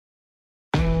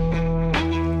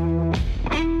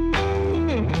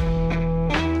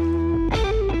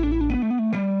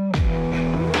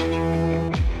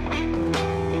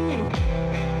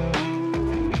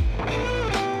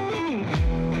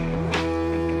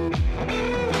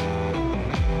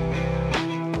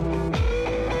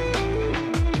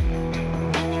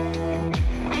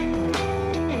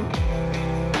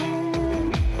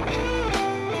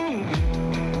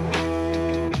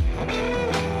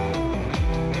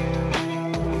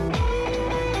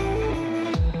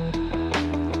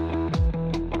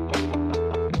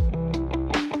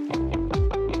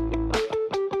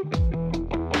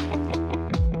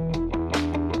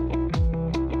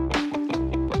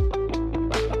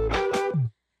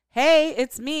Hey,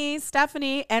 it's me,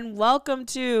 Stephanie, and welcome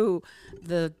to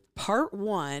the part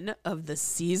 1 of the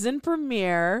season 3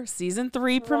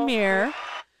 premiere.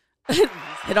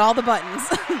 Hit all the buttons.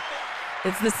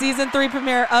 It's the season 3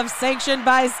 premiere of Sanctioned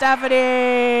by Stephanie.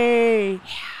 Yeah.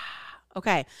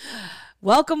 Okay.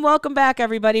 Welcome back,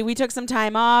 everybody. We took some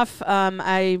time off.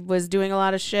 I was doing a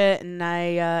lot of shit, and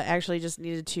I actually just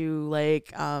needed to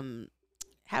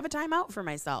have a time out for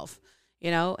myself.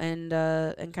 And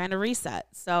kind of reset.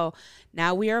 So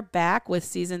now we are back with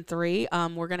season 3.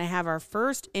 We're going to have our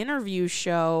first interview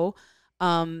show,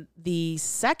 the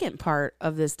second part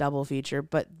of this double feature.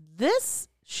 But this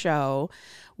show,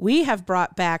 we have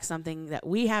brought back something that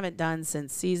we haven't done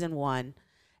since season 1.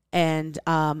 And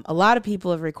a lot of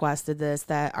people have requested this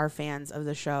that are fans of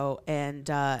the show. And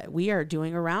we are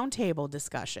doing a roundtable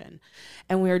discussion.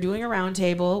 And we are doing a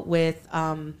roundtable with...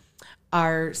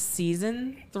 our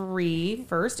season 3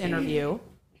 first interview.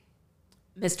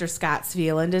 Mr. Scott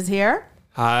Sviland is here.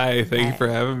 Hi, thank you for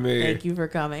having me. Thank you for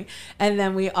coming. And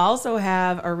then we also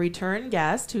have a return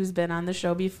guest who's been on the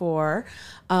show before.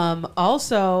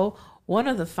 Also, one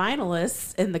of the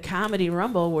finalists in the Comedy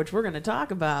Rumble, which we're going to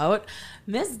talk about,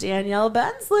 Miss Danielle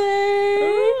Bentzley.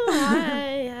 Ooh,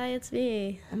 hi, it's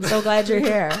me. I'm so glad you're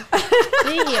here.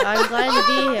 Thank you. I'm glad to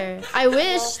be here. I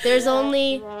wish there's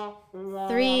only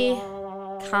 3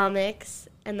 comics,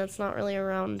 and that's not really a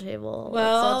round table.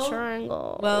 Well, it's a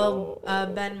triangle. Well,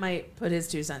 Ben might put his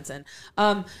 2 cents in.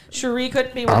 Cherie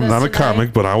couldn't be with us I'm not tonight. a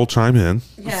comic, but I will chime in.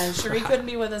 Yeah, Cherie couldn't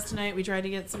be with us tonight. We tried to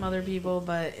get some other people,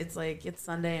 but it's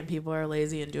Sunday and people are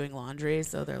lazy and doing laundry,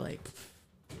 so they're like,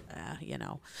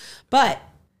 But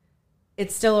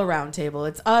it's still a round table.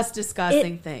 It's us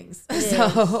discussing things.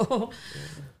 So,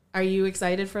 are you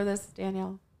excited for this,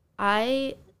 Danielle?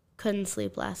 I couldn't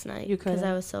sleep last night because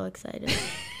I was so excited.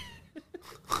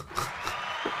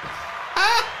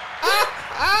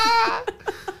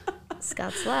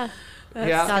 Scott's laugh.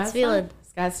 Yeah. Scott's feeling.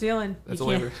 Scott's feeling. That's You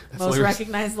the can't- only- that's most the only-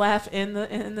 recognized laugh in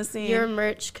the scene. Your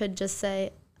merch could just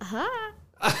say, aha.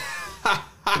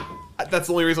 That's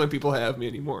the only reason why people have me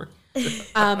anymore.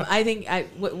 I think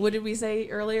what did we say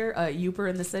earlier? Youper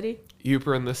in the city.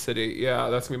 Youper in the city. Yeah,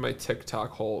 that's gonna be my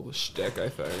TikTok whole shtick, I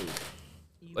think.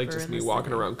 Like Youper just in me the walking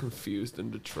city. around confused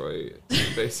in Detroit,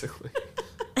 basically.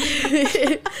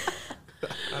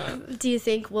 Do you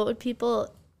think what would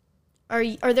people are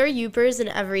there Youpers in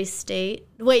every state?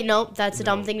 Wait, nope, that's a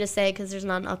dumb thing to say because there's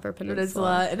not an Upper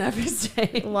Peninsula. Peninsula in every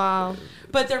state. Wow.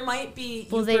 But there might be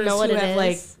Well, they know Youpers what who it have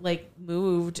is. like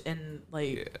moved and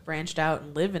branched out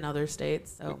and live in other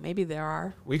states. So maybe there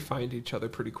are. We find each other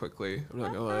pretty quickly. I'm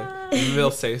not gonna lie. And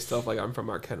they'll say stuff like I'm from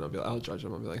Marquette, and I'll judge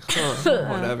them. I'll be like, huh,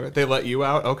 whatever. They let you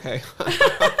out, okay.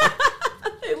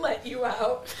 They let you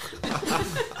out.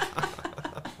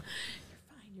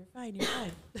 You're fine.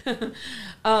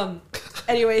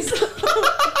 Anyways,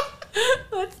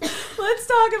 let's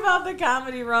talk about the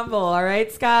Comedy Rumble. All right,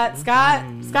 Scott.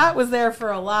 Scott was there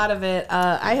for a lot of it.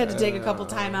 I had to take a couple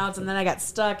timeouts, and then I got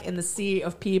stuck in the sea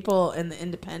of people in the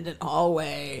independent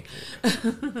hallway.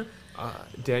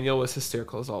 Danielle was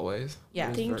hysterical as always. Yeah. It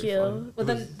was Thank very you. fun. Well,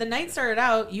 then the night started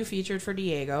out. You featured for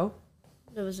Diego.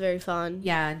 It was very fun.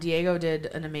 Yeah, Diego did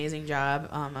an amazing job.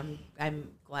 I'm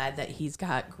glad that he's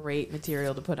got great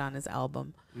material to put on his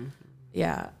album. Mm-hmm.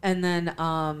 Yeah, and then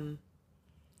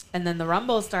the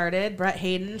Rumble started. Brett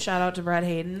Hayden, shout out to Brett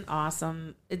Hayden,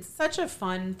 awesome. It's such a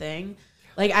fun thing.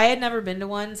 Like I had never been to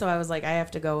one, so I was like, I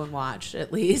have to go and watch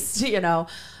at least,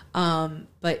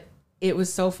 But it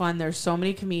was so fun. There's so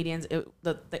many comedians.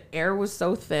 The air was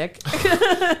so thick,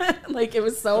 like it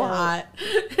was so hot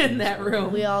in that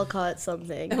room. We all caught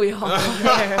something. We all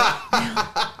there.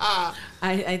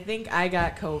 I think I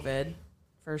got COVID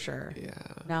for sure. Yeah.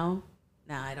 No,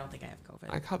 I don't think I have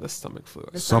COVID. I caught the stomach flu.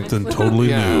 Something totally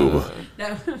new,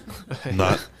 No.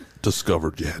 not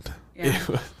discovered yet. Yeah.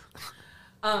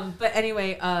 But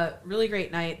anyway, really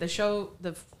great night. The show,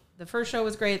 the first show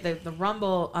was great. The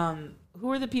Rumble. Who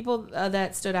were the people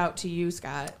that stood out to you,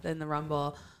 Scott, in the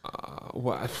Rumble?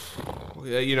 What?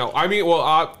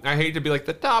 I hate to be like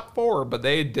the top 4, but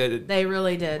they did it. They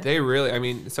really did.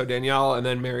 So Danielle and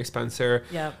then Mary Spencer.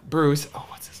 Yep. Bruce. Oh,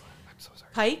 what's his last name? I'm so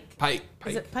sorry. Pike. Pike.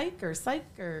 Is it Pike or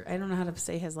Syke or I don't know how to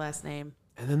say his last name.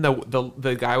 And then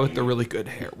the guy with the really good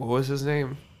hair. What was his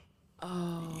name?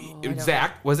 Oh,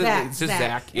 Zach. Was it? Zach. It's just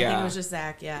Zach. Yeah. I think it was just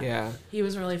Zach. Yeah. Yeah. He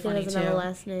was really He funny doesn't too. have a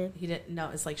last name. He didn't. No,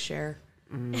 it's like Cher.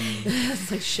 It's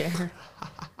like Cher.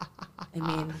 I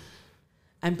mean,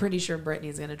 I'm pretty sure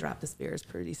Britney's gonna drop the Spears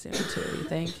pretty soon too. You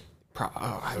think?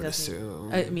 I would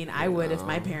assume. I mean, I would if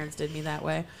my parents did me that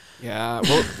way. Yeah.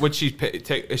 Well, would she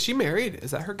take? Is she married?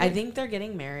 Is that her? I think they're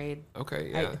getting married.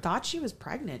 Okay. Yeah. I thought she was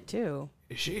pregnant too.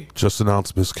 Is she? Just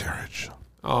announced miscarriage.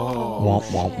 Oh. Womp,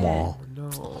 womp, womp.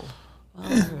 No.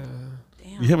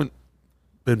 Damn. You haven't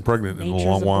been pregnant in a Nature's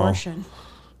long while. abortion.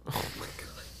 Oh my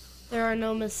god. There are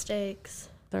no mistakes.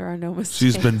 There are no mistakes.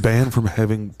 She's been banned from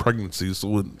having pregnancies,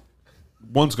 so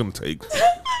one's going to take.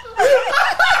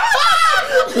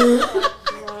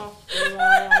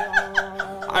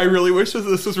 I really wish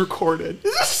this was recorded,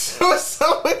 so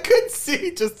someone could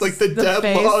see just like the dead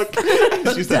face.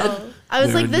 look. She's like, I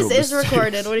was There like, are this no is mistakes.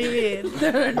 recorded. What do you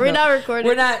mean? We're not recording.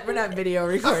 We're not video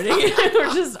recording.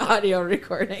 We're just audio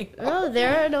recording. Oh,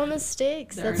 there are no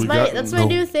mistakes. There are That's no- my got that's no- my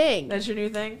new thing. That's your new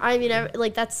thing. I mean,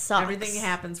 like that sucks. Everything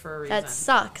happens for a reason. That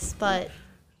sucks, but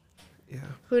yeah.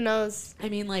 who knows? I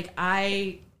mean, like,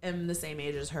 I am the same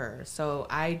age as her, so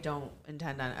I don't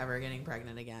intend on ever getting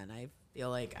pregnant again. I feel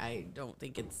like I don't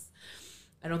think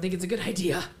it's a good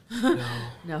idea. No.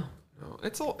 No. No.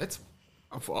 It's.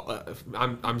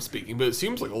 I'm speaking, but it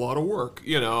seems like a lot of work.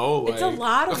 You know. It's a like-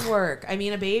 lot of work. I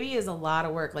mean, a baby is a lot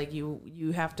of work. Like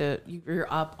you have to,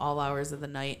 you're up all hours of the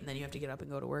night, and then you have to get up and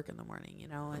go to work in the morning. You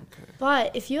know, and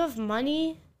But if you have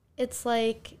money, it's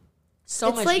like so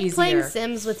it's much like easier. playing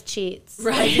Sims with cheats.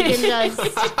 Right. Like you can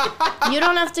just you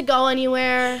don't have to go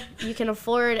anywhere. You can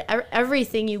afford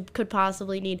everything you could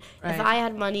possibly need. Right. If I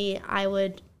had money, I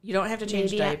would You don't have to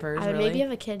change maybe diapers. I would really. maybe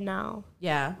have a kid now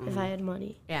Yeah, if I had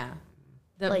money. yeah.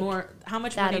 The Like, more, how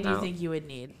much that money do you amount. think you would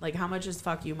need? Like, how much is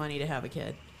fuck you money to have a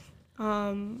kid?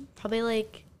 Probably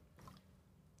like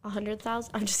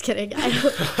 100,000. I'm just kidding.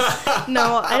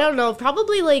 No, I don't know.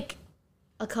 Probably like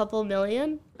a couple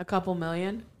million. A couple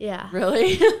million? Yeah.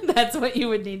 Really? That's what you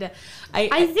would need to.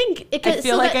 I think it could. I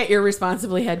feel so like that- I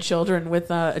irresponsibly had children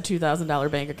with a $2,000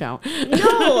 bank account.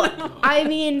 No, I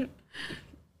mean,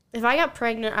 if I got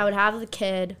pregnant, I would have the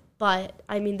kid, but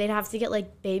I mean, they'd have to get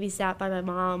like babysat by my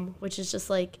mom, which is just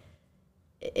like,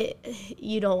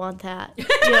 you don't want that. You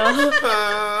know?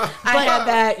 I had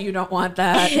that. You don't want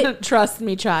that. Trust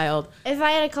me, child. If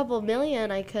I had a couple million,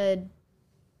 I could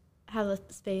have a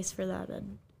space for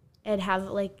them and have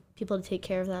like people to take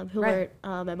care of them who Right.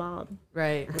 weren't my mom.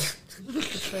 Right.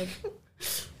 Which would-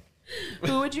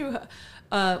 Who would you,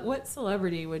 what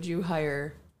celebrity would you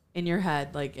hire in your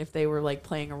head? Like, if they were like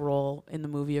playing a role in the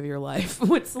movie of your life,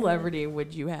 what celebrity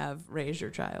would you have raise your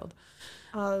child?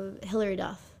 Hillary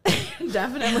Duff.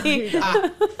 Definitely.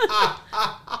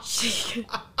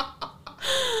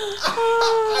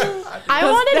 I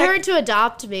wanted her to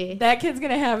adopt me. That kid's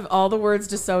gonna have all the words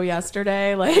to "So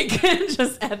Yesterday," like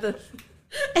just at the.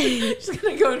 She's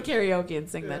gonna go to karaoke and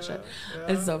sing that shit.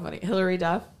 It's so funny. Hillary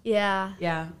Duff. Yeah.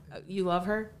 Yeah, you love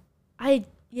her. I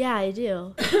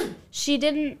do. She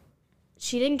didn't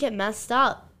get messed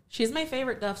up. She's my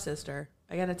favorite Duff sister.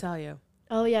 I gotta tell you.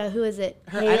 Oh yeah, who is it?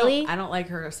 Her, Haley? I don't like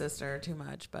her sister too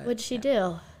much, but What'd she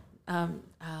do?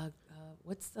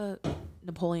 what's the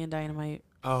Napoleon Dynamite?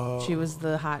 Oh. She was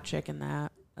the hot chick in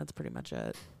that. That's pretty much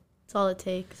it. That's all it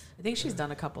takes. I think she's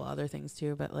done a couple other things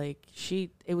too, but like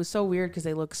it was so weird because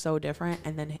they look so different.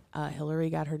 And then Hillary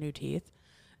got her new teeth,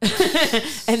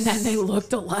 and then they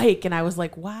looked alike, and I was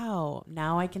like, wow,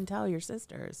 now I can tell you're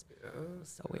sisters.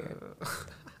 So weird.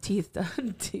 Teeth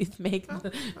make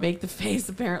the face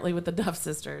apparently with the Duff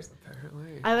sisters.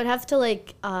 Apparently. I would have to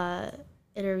like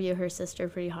interview her sister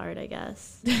pretty hard, I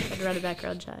guess. I'd run a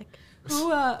background check.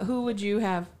 Who would you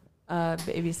have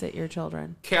babysit your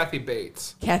children? Kathy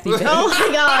Bates. Kathy Bates. Oh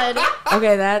my god.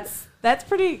 Okay, that's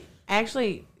pretty.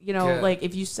 Actually, you know, Yeah. like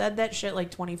if you said that shit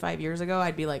like 25 years ago,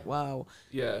 I'd be like, wow,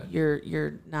 Yeah.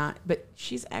 you're not. But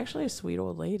she's actually a sweet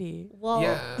old lady. Well,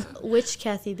 Yeah. which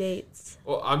Kathy Bates?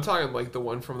 Well, I'm talking like the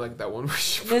one from like that one where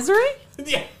she. Misery?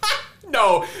 Yeah.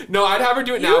 No, I'd have her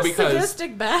do it now You because.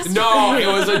 sadistic bastard. No, it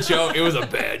was a joke. It was a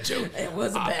bad joke. It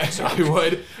was a bad joke. I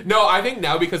would. No, I think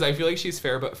now because I feel like she's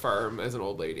fair but firm as an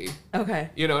old lady. Okay.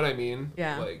 You know what I mean?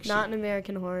 Yeah. Like Not an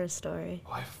American Horror Story.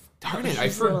 darn it, I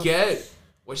forget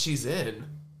what she's in.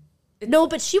 No,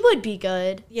 but she would be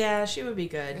good. Yeah, she would be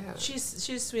good. Yeah. She's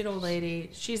a sweet old lady.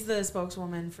 She's the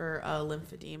spokeswoman for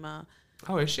lymphedema.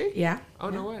 Oh, is she? Yeah.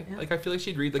 Oh, no way. Yeah. Like, I feel like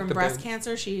she'd read like From the breast band-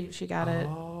 cancer, she got it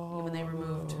when they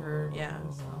removed her. Yeah.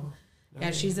 So.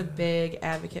 Yeah, she's a big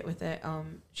advocate with it.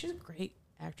 She's a great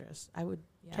actress. I would.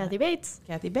 Yeah. Kathy Bates.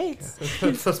 Kathy Bates.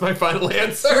 That's my final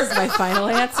answer. That's my final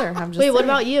answer. I'm just Wait, what saying.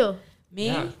 about you? Me?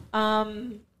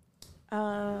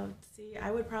 Yeah. See, I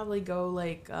would probably go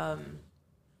like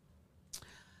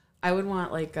I would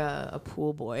want like a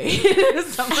pool boy.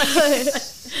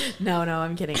 No,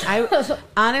 I'm kidding. I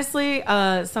honestly,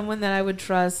 someone that I would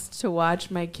trust to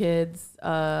watch my kids.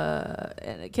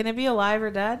 Can it be alive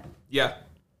or dead? Yeah.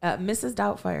 Mrs.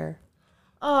 Doubtfire.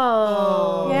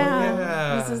 Oh.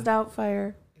 Yeah, Mrs.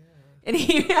 Doubtfire. And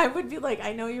I would be like,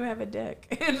 I know you have a dick,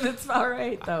 and it's all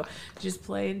right though. Just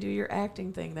play and do your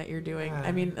acting thing that you're doing.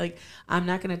 I mean, like, I'm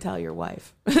not gonna tell your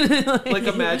wife. Like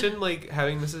imagine like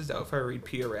having Mrs. Doubtfire read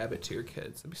Peter Rabbit to your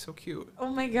kids. That'd be so cute. Oh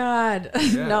my god,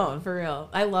 Yeah. no, for real.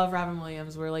 I love Robin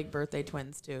Williams. We're like birthday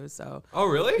twins too. So. Oh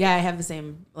really? Yeah, I have the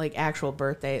same like actual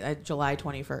birthday, July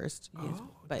 21st.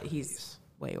 But nice. he's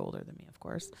way older than me, of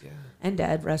course. Yeah. And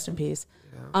dead. Rest in peace.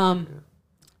 Yeah.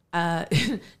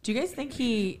 Do you guys think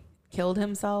he killed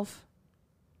himself,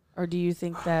 or do you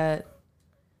think that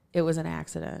it was an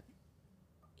accident?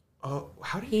 Oh,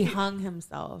 how did He hung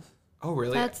himself. Oh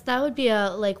really? That would be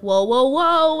a like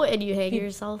whoa, and you hang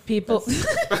yourself. People,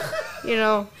 You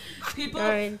know. people.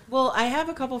 Right. Well, I have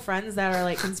a couple friends that are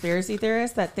like conspiracy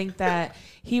theorists that think that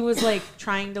he was like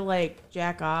trying to like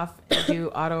jack off and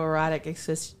do autoerotic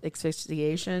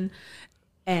asphyxiation,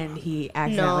 and he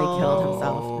accidentally killed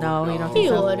himself. No, you don't think He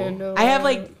so? wouldn't know. I have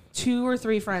like 2 or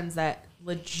 3 friends that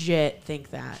legit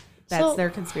think that. That's So- their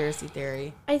conspiracy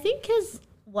theory. I think his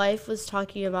wife was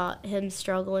talking about him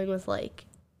struggling with like,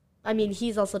 I mean,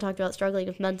 he's also talked about struggling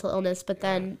with mental illness, but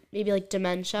then maybe like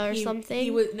dementia or something.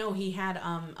 He was he had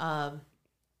what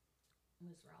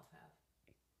does Ralph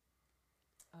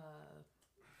have?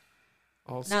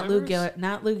 Alzheimer's?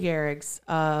 Not Lou Gehrig's.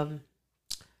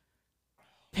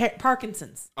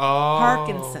 Parkinson's. Oh.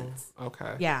 Parkinson's.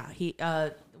 Okay. Yeah, he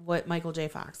what Michael J.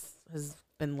 Fox has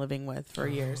been living with for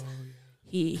years.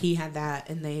 He had that,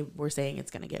 and they were saying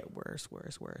it's going to get worse.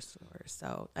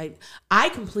 So I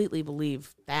completely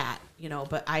believe that,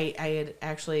 but I had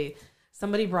actually,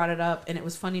 somebody brought it up, and it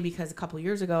was funny because a couple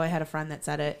years ago I had a friend that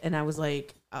said it, and I was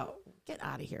like, oh, get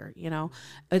out of here,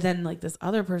 But then like this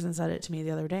other person said it to me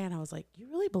the other day, and I was like, you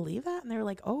really believe that? And they were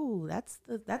like, oh, that's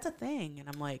a thing. And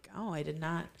I'm like, oh, I did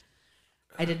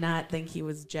not think he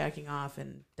was jacking off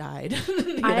and died.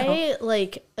 I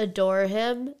like adore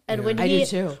him, and when I do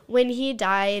too. When he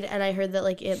died, and I heard that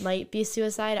like it might be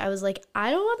suicide, I was like, I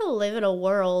don't want to live in a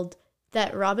world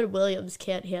that Robin Williams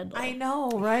can't handle. I know,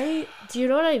 right? Do you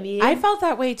know what I mean? I felt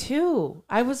that way too.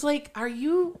 I was like, are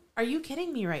you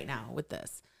kidding me right now with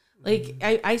this? Like,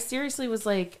 I seriously was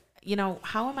like,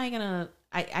 how am I gonna?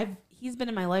 He's been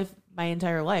in my life my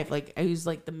entire life. Like, I was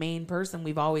like the main person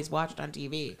we've always watched on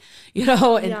TV,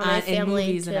 and in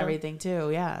movies and everything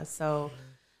too. Yeah. So,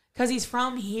 because he's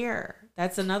from here,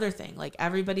 that's another thing. Like,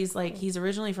 everybody's like, he's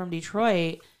originally from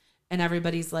Detroit, and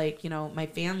everybody's like, my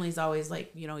family's always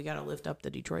like, you got to lift up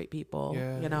the Detroit people,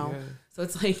 Yeah. So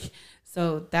it's like,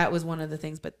 so that was one of the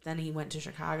things. But then he went to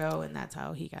Chicago, and that's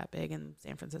how he got big in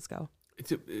San Francisco.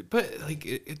 But like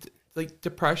it's like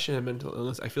depression and mental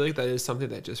illness. I feel like that is something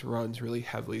that just runs really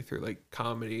heavily through like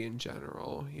comedy in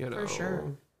general, For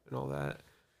sure. and all that.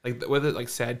 Like whether like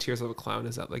sad tears of a clown,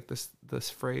 is that like this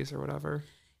phrase or whatever?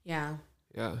 Yeah.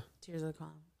 Yeah. Tears of the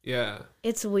Clown. Yeah.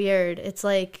 It's weird. It's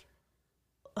like,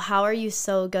 how are you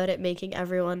so good at making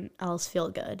everyone else feel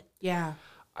good? Yeah.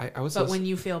 I was. But when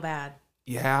you feel bad.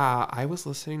 Yeah, I was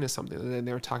listening to something and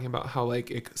they were talking about how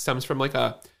like it stems from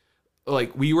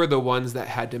like we were the ones that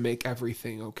had to make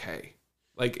everything okay.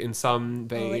 Like in some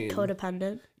vein. Like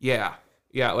codependent. Yeah.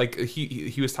 Yeah, like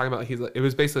he was talking about, it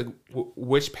was basically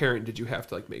which parent did you have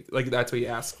to like make, like that's what he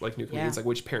asked like new comedians, like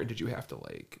which parent did you have to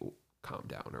like calm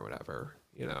down or whatever,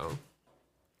 What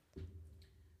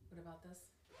about this?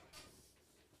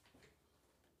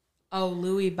 Oh,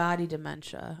 Louis body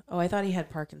dementia. Oh, I thought he had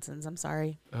Parkinson's. I'm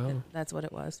sorry. Oh. That's what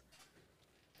it was.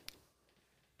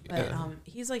 But Yeah.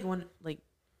 he's like one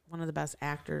of the best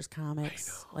actors,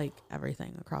 comics, like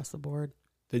everything across the board.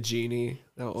 The genie,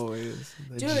 that always.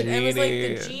 Dude, it was like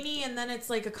the genie, and then it's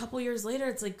like a couple years later,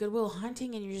 it's like Good Will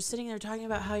Hunting, and you're just sitting there talking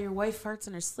about how your wife farts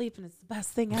in her sleep, and it's the best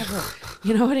thing ever.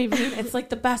 You know what I mean? It's like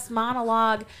the best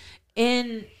monologue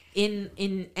in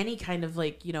any kind of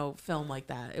like film like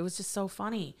that. It was just so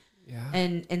funny, Yeah.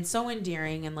 and so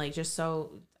endearing, and like just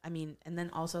so. I mean, and then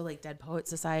also like Dead Poet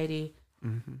Society,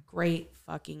 great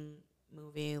fucking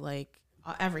movie, like.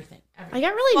 Everything. I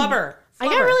got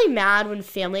really mad when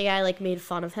Family Guy like made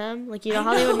fun of him. Like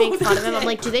how they would make fun of him. I'm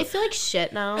like, do they feel like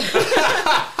shit now?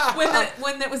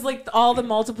 when that was like all the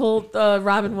multiple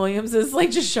Robin Williamses like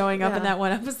just showing up in that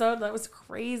one episode, that was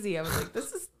crazy. I was like,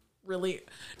 this is really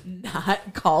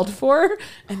not called for.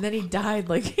 And then he died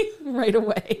like right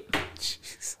away.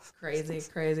 Crazy.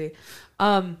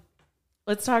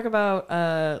 Let's talk about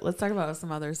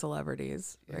some other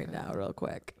celebrities right now, real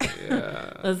quick.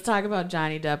 Yeah. Let's talk about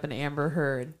Johnny Depp and Amber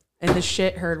Heard. and the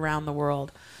shit heard around the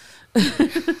world.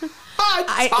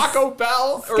 Taco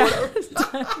Bell or whatever.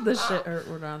 The shit heard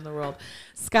around the world.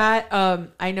 Scott,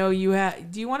 I know you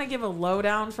have. Do you want to give a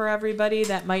lowdown for everybody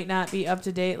that might not be up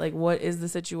to date? Like, what is the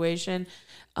situation?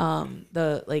 What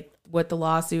the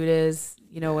lawsuit is.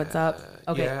 You know what's up.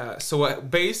 Okay. Yeah. So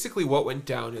what went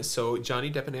down is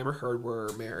Johnny Depp and Amber Heard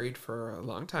were married for a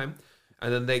long time.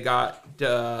 And then they got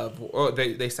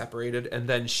they separated, and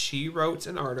then she wrote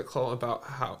an article about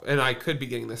how, and I could be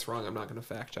getting this wrong, I'm not going to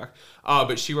fact check,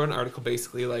 but she wrote an article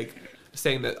basically like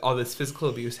saying that all this physical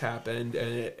abuse happened,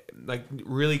 and it like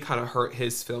really kind of hurt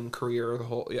his film career. The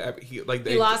whole he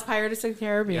lost Pirates of the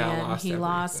Caribbean. Yeah,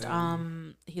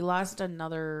 He lost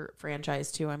another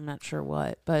franchise too. I'm not sure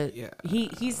what, but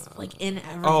he's like in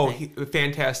everything. Oh,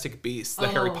 Fantastic Beasts, the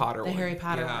Harry Potter one. The Harry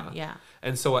Potter one, yeah.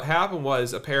 And so what happened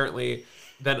was apparently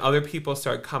then other people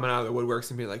started coming out of the woodworks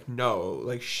and being like, no,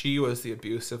 like she was the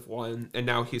abusive one. And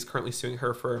now he's currently suing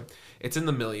her for, it's in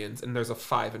the millions, and there's a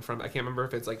 5 in front. I can't remember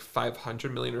if it's like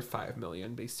 500 million or 5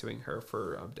 million, but he's suing her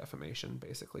for defamation,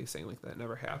 basically saying like that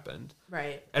never happened.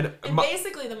 Right. And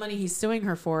basically the money he's suing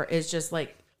her for is just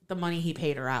like the money he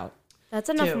paid her out. That's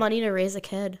enough money to raise a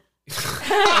kid.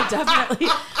 Definitely.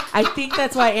 I think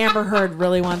that's why Amber Heard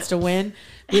really wants to win,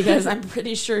 because I'm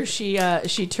pretty sure she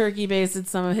turkey basted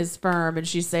some of his sperm and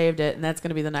she saved it, and that's going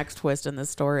to be the next twist in this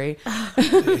story.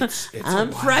 I'm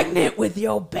pregnant with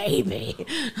your baby.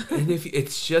 And if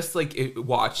it's just like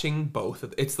watching both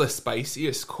of it's the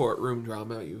spiciest courtroom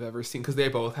drama you've ever seen, because they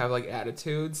both have like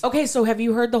attitudes. Okay, so have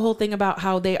you heard the whole thing about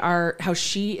how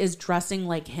she is dressing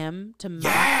like him to mock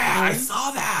him? I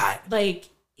saw that. Like,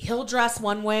 he'll dress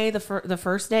one way the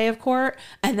first day of court,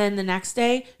 and then the next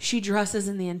day she dresses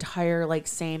in the entire like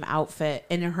same outfit,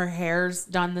 and her hair's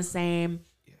done the same.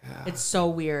 Yeah. It's so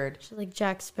weird. She's like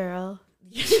Jack Sparrow.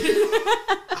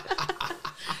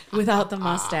 Without the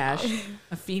mustache.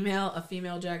 A female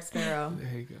Jack Sparrow.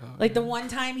 There you go. Like the one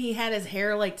time he had his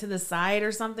hair like to the side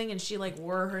or something, and she like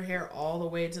wore her hair all the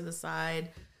way to the side.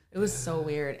 It was so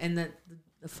weird. And the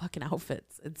fucking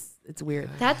outfits. It's weird.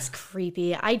 That's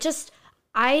creepy.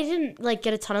 I didn't like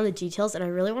get a ton of the details, and I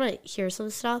really want to hear some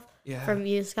stuff from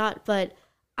you, Scott. But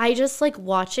I just like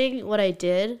watching what I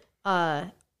did.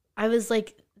 I was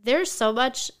like, there's so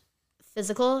much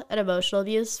physical and emotional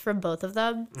abuse from both of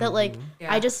them that like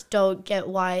I just don't get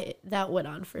why that went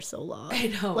on for so long.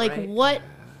 I know, like right?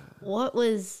 what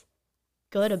was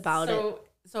good about it?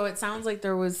 So it sounds like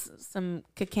there was some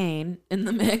cocaine in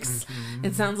the mix. Mm-hmm.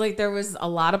 It sounds like there was a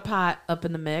lot of pot up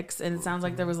in the mix, and it sounds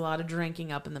like there was a lot of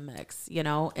drinking up in the mix, you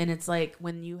know? And it's like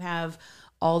when you have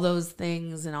all those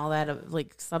things and all that,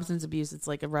 like substance abuse, it's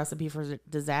like a recipe for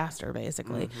disaster,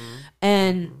 basically.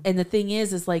 Mm-hmm. And the thing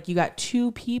is like you got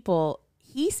two people.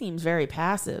 He seems very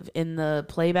passive in the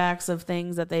playbacks of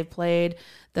things that they've played,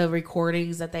 the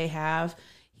recordings that they have.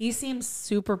 He seems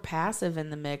super passive in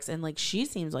the mix, and like she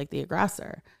seems like the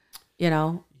aggressor, you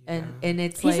know. And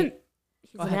it's he's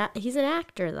he's an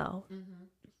actor though. Mm-hmm.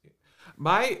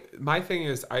 My thing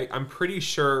is I'm pretty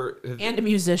sure, and a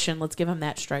musician. Let's give him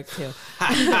that strike too.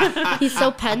 He's so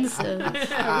pensive.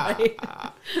 I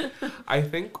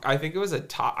think it was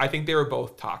I think they were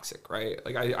both toxic, right?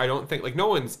 Like I don't think like no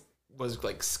one's was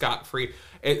like scot-free.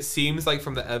 It seems like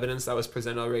from the evidence that was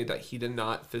presented already that he did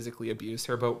not physically abuse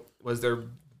her, but was there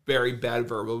very bad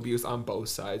verbal abuse on both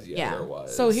sides? Yeah, there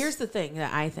was. So here's the thing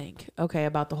that I think,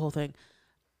 about the whole thing.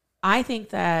 I think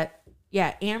that,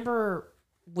 Amber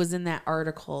was in that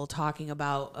article talking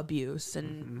about abuse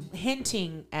and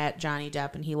hinting at Johnny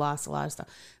Depp, and he lost a lot of stuff.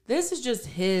 This is just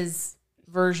his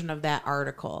version of that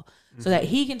article so that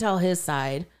he can tell his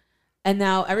side. And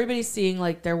now everybody's seeing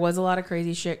like there was a lot of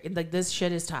crazy shit. Like this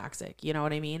shit is toxic. You know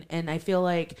what I mean? And I feel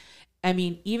like,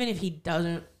 even if he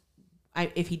doesn't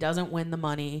win the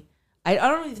money, I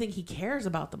don't really think he cares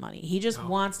about the money. He just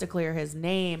wants to clear his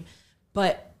name.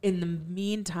 But in the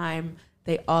meantime,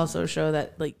 they also show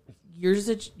that like your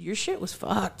shit was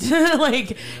fucked.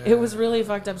 It was really a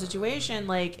fucked up situation.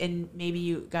 Like, and maybe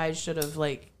you guys should have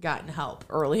like gotten help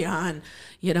early on,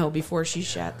 before she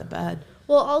shat the bed.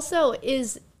 Well, also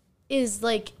is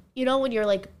like, when you're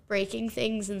like breaking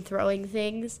things and throwing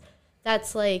things,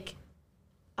 that's like,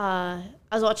 I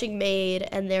was watching Maid,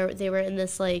 and they were in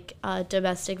this like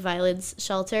domestic violence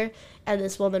shelter, and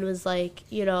this woman was like,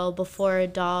 before a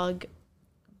dog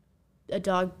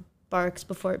barks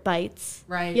before it bites,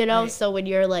 right? Right. So when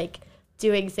you're like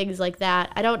doing things like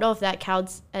that, I don't know if that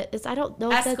counts. I don't know.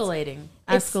 Escalating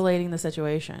the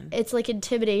situation. It's like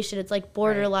intimidation. It's like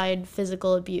borderline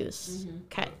physical abuse. Mm-hmm.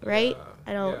 Okay, right?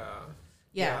 I don't.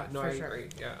 Yeah, no, for I sure. agree.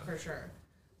 Yeah, for sure.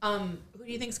 Who do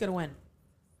you think's gonna win?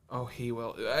 Oh, he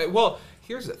will. Well,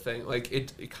 here's the thing. Like,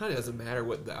 it kind of doesn't matter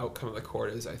what the outcome of the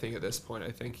court is, I think, at this point.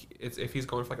 I think it's if he's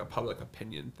going for, like, a public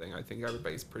opinion thing, I think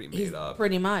everybody's pretty made up.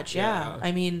 Pretty much, yeah.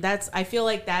 I mean, I feel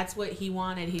like that's what he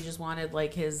wanted. He just wanted,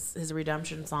 like, his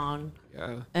redemption song.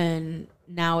 Yeah. And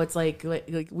now it's like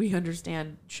we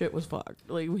understand shit was fucked.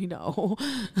 Like, we know.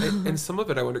 and some of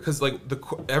it, I wonder, because, like,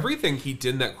 everything he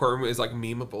did in that courtroom is, like,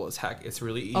 memeable as heck. It's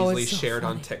really easily shared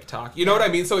on TikTok. You know what I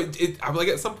mean? So I'm like,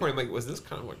 at some point, I'm like, was this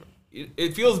kind of like,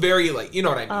 it feels very, like, you know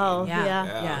what I mean? Oh,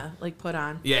 yeah. Like, put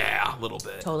on. Yeah, a little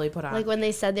bit. Totally put on. Like when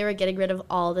they said they were getting rid of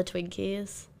all the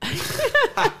Twinkies.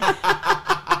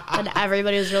 And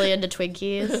everybody was really into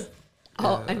Twinkies.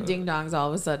 Oh, and ding dongs all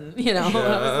of a sudden, you know. I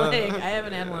was like, I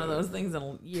haven't had one of those things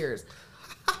in years.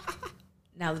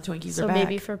 Now the Twinkies are back. So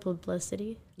maybe for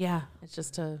publicity. Yeah, it's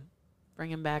just to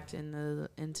bring him back into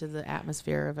the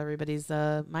atmosphere of everybody's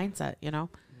mindset, you know.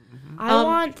 Mm-hmm. I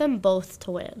want them both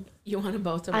to win. You want them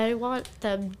both to win? I want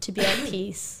them to be at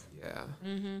peace. Yeah,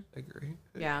 I agree.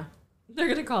 Yeah, they're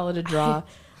gonna call it a draw.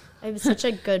 I'm such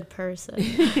a good person.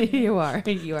 You are.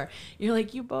 You're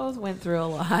like, you both went through a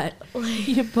lot.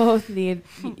 You both need.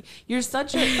 You're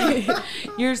such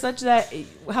that.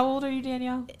 How old are you,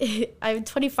 Danielle? I'm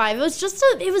 25. It was just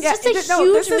a huge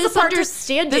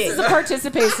misunderstanding. This is a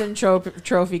participation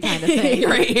trophy kind of thing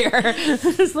right here.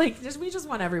 It's like we just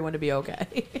want everyone to be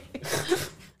okay.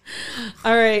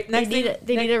 All right. Next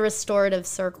they need a restorative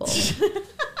circle.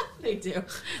 They do.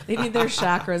 They need their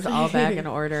chakras all back in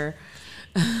order.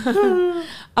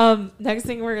 Next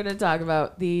thing we're gonna talk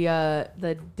about the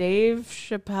Dave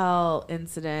Chappelle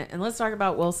incident, and let's talk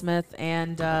about Will Smith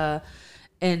and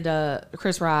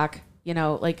Chris Rock. You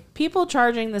know, like, people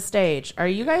charging the stage. Are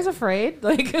you guys afraid?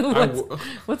 Like,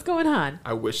 what's going on?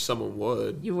 I wish someone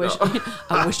would. You wish? No.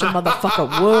 I wish a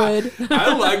motherfucker would.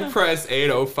 I leg press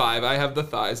 805. I have the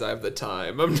thighs. I have the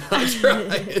time. I'm not trying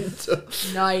to.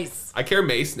 Nice. I carry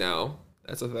mace now.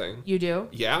 That's a thing. You do?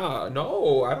 Yeah.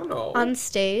 No, I don't know. On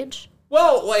stage?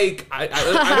 Well, like, I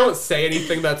don't say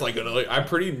anything that's, like, I'm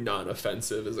pretty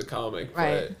non-offensive as a comic.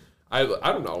 Right. But I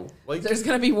don't know. Like, there's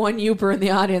gonna be one youper in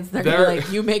the audience. They're gonna be like,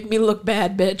 "You make me look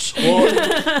bad, bitch."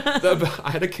 Well,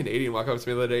 I had a Canadian walk up to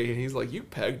me the other day, and he's like, "You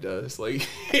pegged us." Like,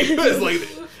 he was like,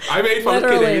 I made fun of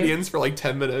Canadians for like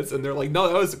 10 minutes, and they're like, "No,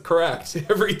 that was correct.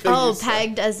 Everything." Oh,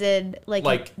 pegged as in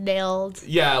like nailed.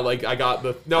 Yeah, like I got the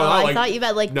I thought you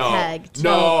meant like pegged.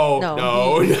 No.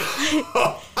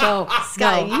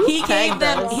 Scott, he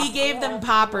gave them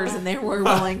poppers, and they were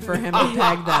willing for him to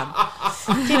peg them.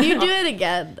 Can you do it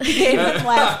again? He gave them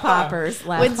laugh poppers.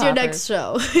 When's your next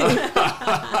show?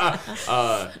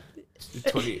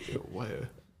 20. What?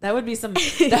 That would be some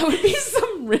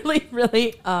really,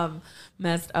 really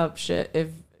messed up shit if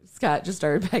Scott just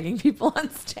started pegging people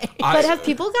on stage. But have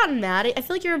people gotten mad at? I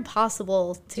feel like you're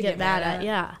impossible to get mad at.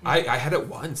 Yeah. I had it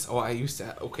once. Oh, I used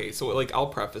to. Okay, so like I'll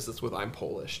preface this with I'm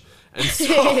Polish, and so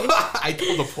I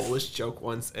told a Polish joke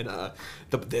once, and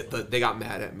they got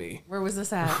mad at me. Where was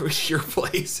this at? Your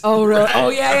place. Oh really? Oh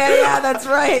yeah. That's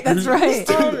right.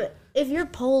 If you're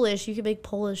Polish, you can make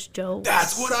Polish jokes.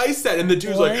 That's what I said, and the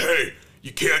dude's like, "Hey,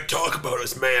 you can't talk about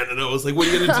us, man." And I was like, "What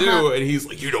are you gonna do?" And he's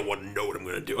like, "You don't want to know what I'm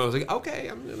gonna do." I was like, "Okay,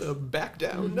 I'm gonna back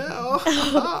down now.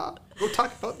 Go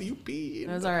talk about the UP." It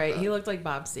was all right. He looked like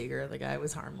Bob Seger. The guy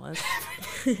was harmless.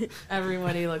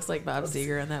 Everybody looks like Bob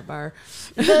Seger in that bar.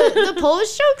 The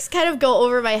Polish jokes kind of go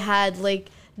over my head. Like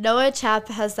Noah Chap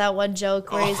has that one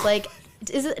joke where he's like,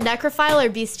 is it necrophile or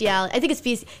bestiality? I think it's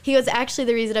beast. He goes, actually,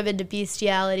 the reason I'm into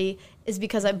bestiality is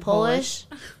because I'm Polish.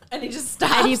 And he just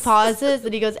stops. And he pauses,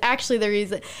 and he goes, actually, the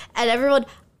reason. And everyone,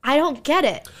 I don't get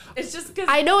it. It's just because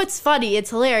I know it's funny,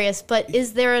 it's hilarious, but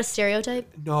is there a stereotype?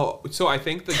 No. So I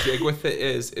think the gig with it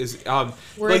is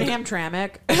we're like, in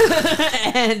Hamtramck,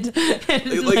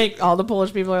 and like all the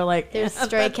Polish people are like, there's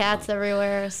stray cats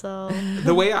everywhere. So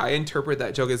the way I interpret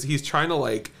that joke is he's trying to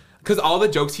like, because all the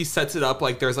jokes he sets it up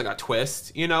like there's like a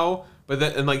twist, you know. But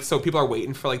then, and like, so people are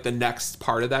waiting for like the next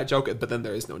part of that joke, but then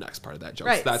there is no next part of that joke.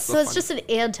 Right. So it's just an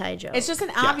anti-joke. It's just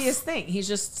an obvious thing. He's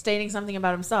just stating something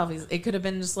about himself. It could have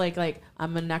been just like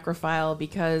I'm a necrophile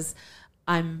because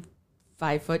I'm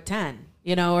 5'10",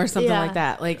 you know, or something like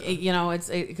that. Like it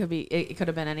could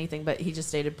have been anything, but he just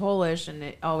stated Polish, and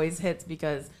it always hits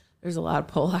because there's a lot of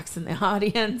Polacks in the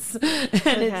audience, and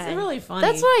it's really funny.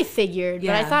 That's what I figured, but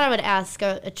I thought I would ask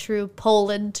a true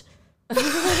Poland.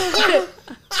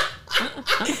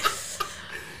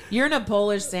 You're in a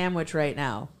Polish sandwich right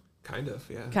now. Kind of,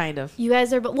 yeah. Kind of. You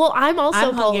guys are, well, I'm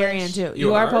also Polish. Hungarian too.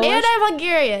 You are Polish? And I'm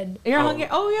Hungarian. You're Hungarian.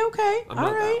 Oh, yeah, okay. I'm all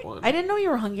not right. that one. I didn't know you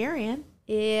were Hungarian.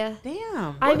 Yeah.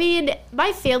 Damn. I mean,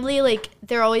 my family, like,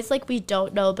 they're always like, we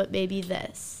don't know, but maybe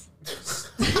this.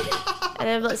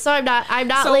 And I'm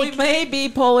not So like, we may be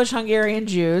Polish Hungarian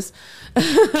Jews.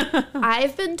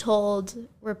 I've been told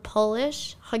we're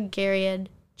Polish, Hungarian,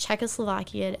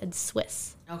 Czechoslovakian, and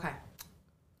Swiss. Okay.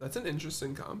 That's an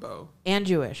interesting combo. And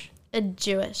Jewish. And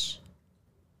Jewish.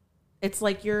 It's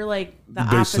like you're like the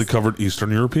Basically opposite. covered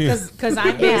Eastern European. Because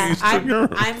I'm, Yeah.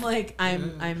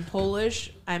 I'm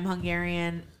Polish, I'm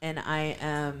Hungarian, and I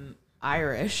am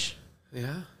Irish,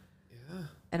 Yeah.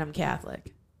 and I'm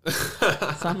Catholic.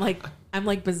 So I'm like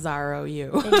Bizarro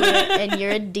you. And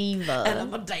you're a diva. And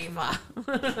I'm a diva.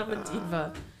 I'm a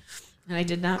diva. And I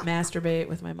did not masturbate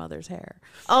with my mother's hair.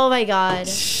 Oh my god.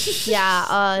 Yeah,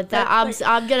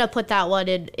 I'm gonna put that one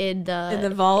in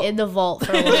the vault? In the vault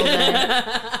for a little bit.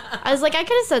 I was like, I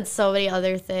could have said so many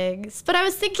other things. But I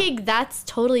was thinking that's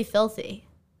totally filthy.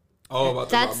 Oh, about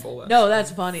That's- the Rumble. No,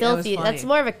 that's funny. Filthy. That was funny. That's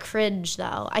more of a cringe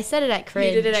though. I said it at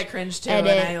cringe. You did it at cringe too, and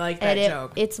I like that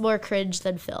joke. It's more cringe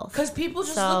than filth. Because people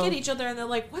just So- look at each other and they're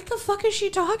like, "What the fuck is she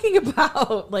talking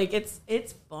about?" Like it's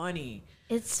funny.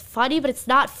 It's funny, but it's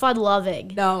not fun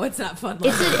loving. No, it's not fun.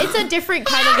 It's a different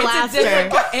kind of laughter.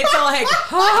 It's like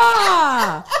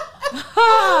ha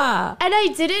ha. And I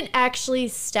didn't actually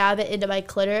stab it into my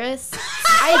clitoris.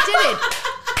 I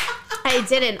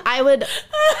didn't. I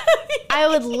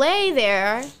would lay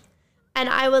there and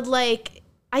I would like,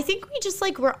 I think we just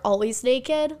like were always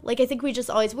naked. Like I think we were just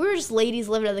ladies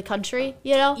living in the country,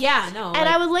 you know? Yeah, no. And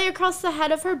I would lay across the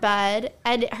head of her bed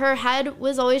and her head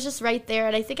was always just right there.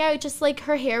 And I think I would just like,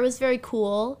 her hair was very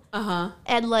cool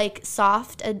and like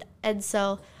soft. And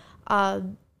so,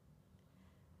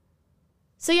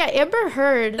 so yeah, Amber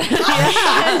Heard is a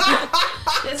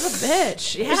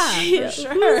bitch. Yeah, for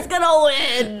sure. Who's gonna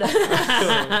win?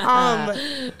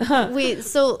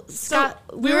 Scott,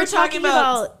 we were talking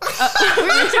about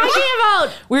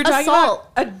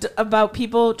about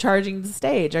people charging the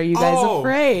stage. Are you guys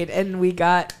afraid? And we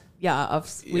got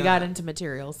got into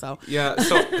material. So Yeah.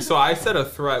 So I said a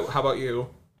threat. How about you?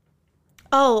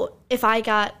 Oh, if I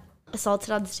got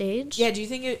assaulted on stage? yeah, do you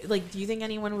think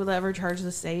anyone would ever charge the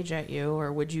stage at you,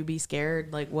 or would you be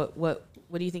scared? Like what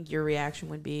do you think your reaction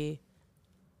would be?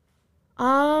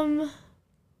 I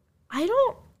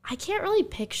can't really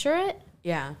picture it.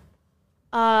 Yeah.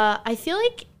 I feel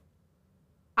like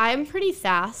I'm pretty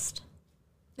fast.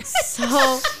 So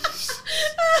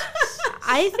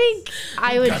I think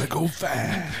I would Gotta go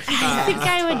fast. I think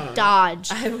I would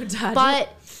dodge. I would dodge. But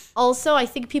also I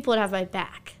think people would have my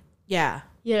back. Yeah.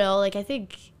 You know, like I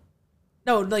think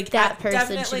No, like that person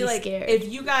definitely, should be like, scared.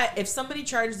 if somebody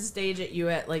charged the stage at you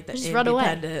at like the Just run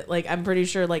away. independent, like I'm pretty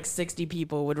sure like 60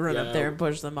 people would run up there and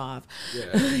push them off.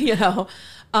 Yeah. You know,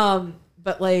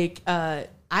 but like I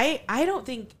don't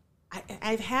think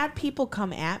I've had people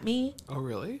come at me. Oh,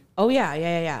 really? Oh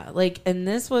yeah. Like, and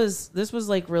this was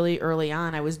like really early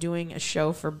on. I was doing a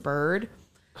show for Bird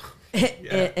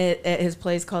at his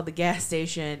place called the Gas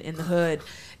Station in the Hood.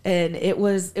 And it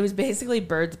was basically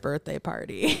Bird's birthday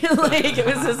party. Like it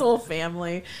was his whole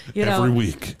family, you know. Every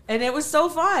week. And it was so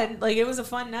fun. Like it was a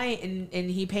fun night and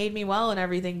he paid me well and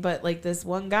everything. But like this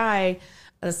one guy,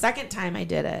 the second time I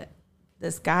did it,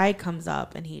 this guy comes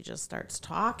up and he just starts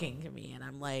talking to me and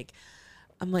I'm like,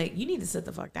 you need to sit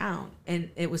the fuck down. And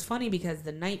it was funny because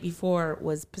the night before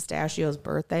was Pistachio's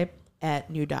birthday at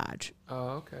New Dodge.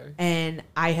 Oh, okay. And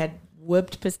I had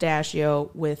whipped Pistachio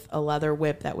with a leather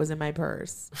whip that was in my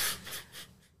purse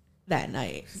that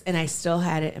night. And I still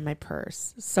had it in my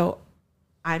purse. So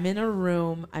I'm in a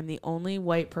room. I'm the only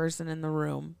white person in the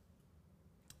room.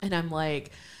 And I'm like,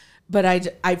 but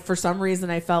I for some reason,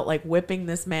 I felt like whipping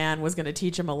this man was going to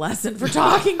teach him a lesson for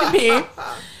talking to me.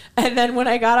 And then when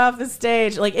I got off the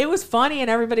stage, like it was funny and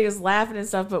everybody was laughing and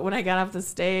stuff. But when I got off the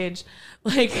stage,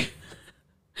 like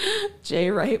Jay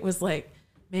Wright was like,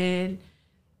 man,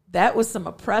 that was some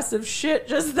oppressive shit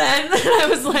just then. And I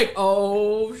was like,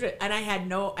 oh shit. And I had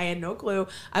no clue.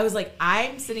 I was like,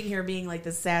 I'm sitting here being like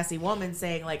this sassy woman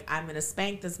saying like, I'm going to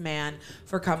spank this man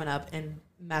for coming up and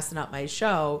messing up my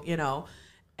show, you know?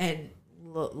 And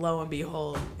lo and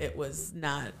behold, it was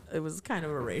kind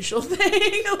of a racial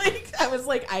thing. Like I was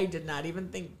like, I did not even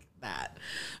think that.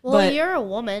 Well, but you're a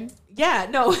woman. Yeah,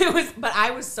 no, it was, but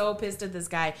I was so pissed at this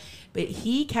guy. But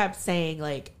he kept saying,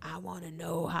 like, I want to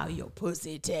know how your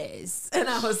pussy tastes. And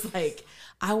I was like,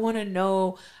 I want to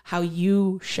know how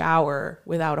you shower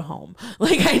without a home.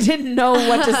 Like, I didn't know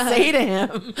what to say to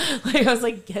him. Like, I was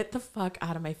like, get the fuck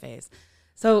out of my face.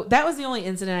 So that was the only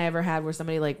incident I ever had where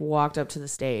somebody, like, walked up to the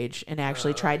stage and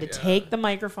actually tried to take the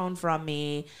microphone from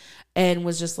me and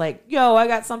was just like, yo, I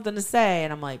got something to say.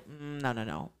 And I'm like,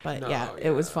 no. But it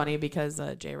was funny because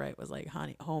Jay Wright was like,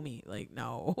 homie, like,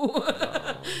 no.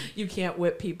 You can't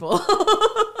whip people.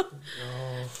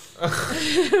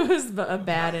 It was a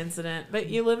bad incident, but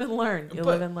you live and learn.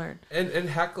 Live and learn. And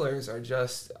hecklers are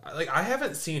just like, I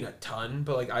haven't seen a ton,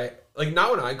 but like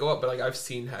not when I go up, but like I've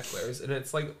seen hecklers, and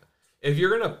it's like, if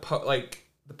you're gonna put like,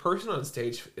 the person on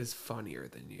stage is funnier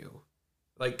than you.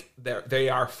 Like they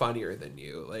are funnier than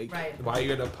you. Like, right. Why are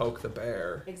you gonna poke the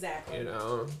bear? Exactly. You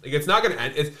know, like it's not gonna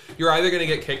end. You're either gonna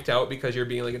get kicked out because you're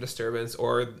being like a disturbance,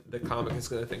 or the comic is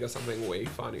gonna think of something way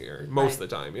funnier most of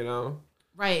the time. You know.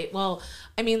 Right. Well,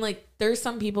 I mean, like, there's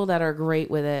some people that are great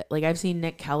with it. Like, I've seen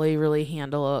Nick Kelly really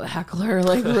handle a heckler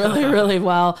like really, really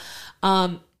well.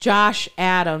 Josh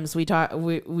Adams, I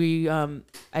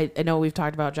know we've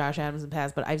talked about Josh Adams in the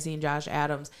past, but I've seen Josh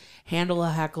Adams handle a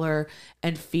heckler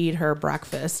and feed her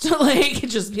breakfast. Like,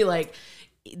 just be like,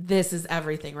 this is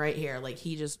everything right here. Like,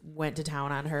 he just went to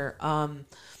town on her.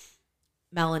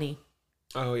 Melanie.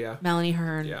 Oh yeah. Melanie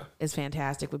Hearn is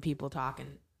fantastic with people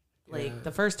talking. Like,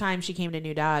 the first time she came to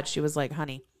New Dodge, she was like,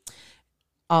 honey,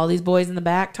 all these boys in the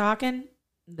back talking,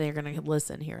 they're going to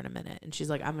listen here in a minute. And she's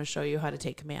like, I'm going to show you how to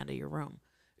take command of your room.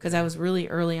 Because I was really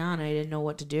early on. I didn't know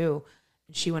what to do.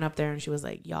 And she went up there and she was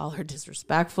like, y'all are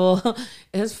disrespectful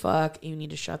as fuck. You need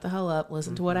to shut the hell up.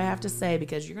 Listen to what I have to say,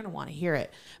 because you're going to want to hear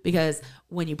it. Because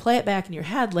when you play it back in your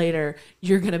head later,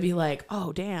 you're going to be like,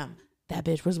 oh, damn, that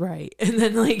bitch was right. And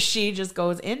then, like, she just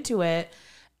goes into it.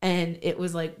 And it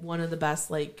was, like, one of the best,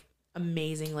 like,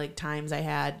 amazing, like, times I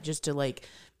had just to, like,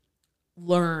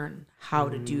 learn how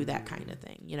to do that kind of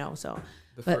thing, you know. So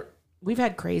but we've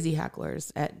had crazy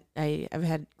hecklers I've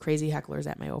had crazy hecklers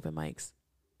at my open mics.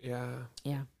 Yeah,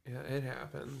 it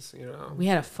happens, you know. We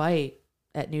had a fight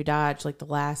at New Dodge, like the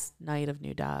last night of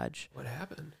New Dodge. What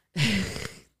happened?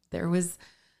 there was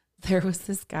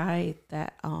this guy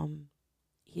that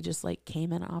he just, like,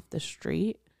 came in off the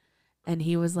street, and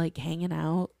he was, like, hanging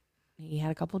out. He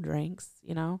had a couple drinks,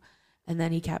 you know, and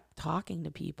then he kept talking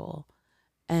to people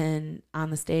and on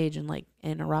the stage and, like,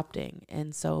 interrupting.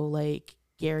 And so, like,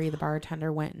 Gary, the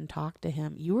bartender, went and talked to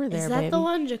him. You were there, Is that baby. the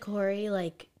one Ja'Cory,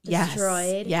 like,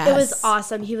 destroyed? Yes. It was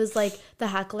awesome. He was like, the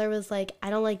heckler was like,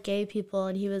 I don't like gay people.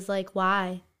 And he was like,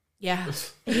 why? Yeah.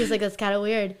 And he was like, that's kind of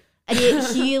weird. And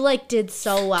he like, did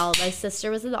so well. My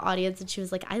sister was in the audience, and she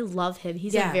was like, I love him.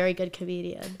 He's a very good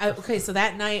comedian. Okay, so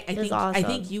that night, I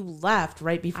think you left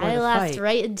right before the fight. I left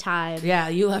right in time. Yeah,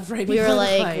 you left right before the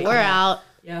fight. We were like, we're out.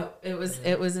 Yeah, it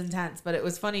was intense. But it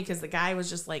was funny because the guy was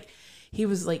just like, he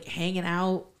was, like, hanging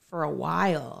out for a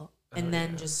while, and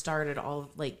then just started all,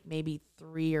 like, maybe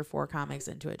 3 or 4 comics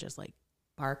into it, just, like,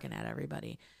 barking at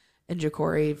everybody. And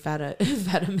Ja'Cory fed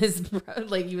him his,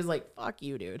 like, he was like, fuck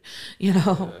you, dude. You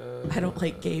know, I don't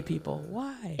like gay people.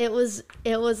 Why? It was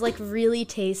like really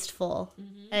tasteful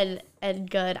and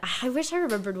good. I wish I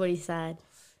remembered what he said.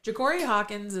 Ja'Cory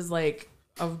Hawkins is, like,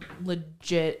 a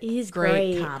legit he's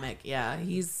great great comic. Yeah,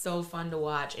 he's so fun to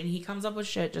watch, and he comes up with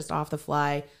shit just off the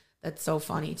fly that's so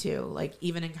funny too, like,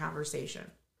 even in conversation.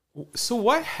 So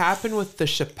what happened with the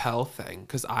Chappelle thing?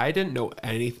 Because I didn't know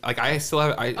anything. Like, I still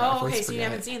have. Okay, so you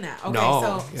haven't seen that. Okay,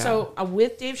 no, so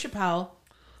with Dave Chappelle,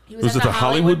 he was at the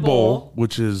Hollywood Bowl,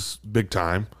 which is big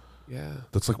time. Yeah,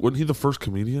 that's like, wasn't he the first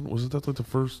comedian? Wasn't that like the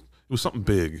first? It was something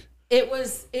big. It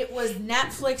was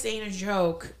Netflix Ain't a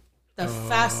Joke, the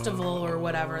festival or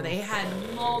whatever. They had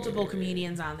multiple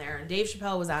comedians on there, and Dave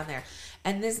Chappelle was on there.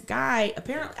 And this guy,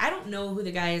 apparently, I don't know who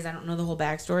the guy is. I don't know the whole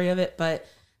backstory of it, but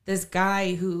this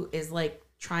guy who is, like,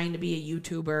 trying to be a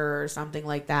YouTuber or something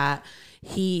like that,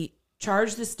 he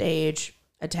charged the stage,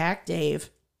 attacked Dave,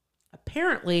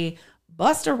 apparently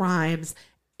Busta Rhymes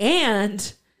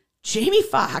and Jamie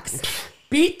Foxx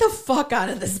beat the fuck out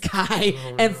of this guy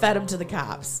and fed him to the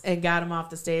cops and got him off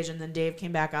the stage. And then Dave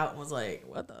came back out and was like,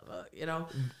 what the fuck, you know?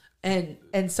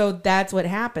 And so that's what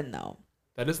happened, though.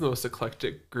 That is the most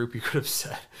eclectic group you could have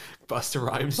said. Busta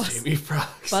Rhymes, Jamie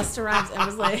Foxx. Busta Rhymes. I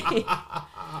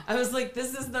was like,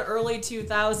 this is the early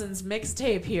 2000s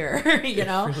mixtape here, you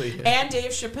know? Really, and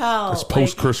Dave Chappelle. It's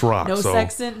post Chris Rock.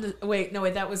 Wait,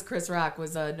 that was Chris Rock.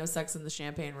 Was No Sex in the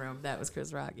Champagne Room. That was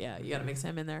Chris Rock. Yeah, you got to mix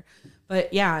him in there.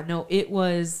 But yeah, no,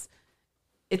 it's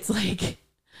like,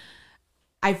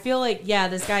 I feel like, yeah,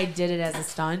 this guy did it as a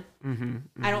stunt.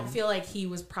 I don't feel like he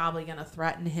was probably going to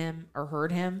threaten him or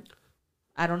hurt him.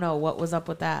 I don't know what was up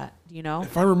with that. Do you know?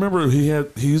 If I remember, he's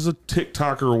a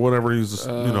TikToker or whatever. He's a,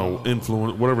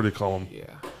 influencer, whatever they call him.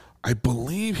 Yeah. I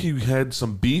believe he had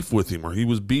some beef with him, or he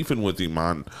was beefing with him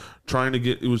on trying to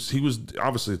get. He was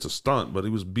obviously, it's a stunt, but he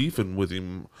was beefing with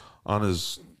him on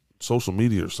his social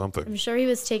media or something. I'm sure he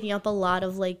was taking up a lot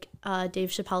of, like, Dave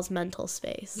Chappelle's mental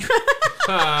space. He's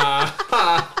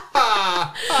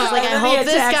like, I hope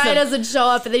this guy doesn't show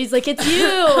up, and then he's like, it's you.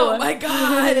 Oh my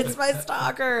god, it's my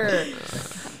stalker.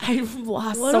 I've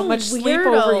lost What so a much sleep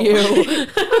weirdo. over you.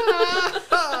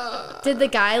 Did the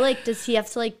guy like? Does he have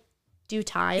to like do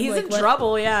time? He's like, in what-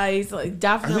 trouble. Yeah, he's like I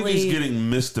definitely. think he's getting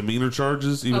misdemeanor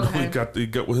charges, even though Okay.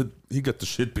 he got the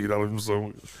shit beat out of him.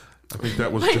 So I think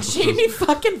that was like just Jamie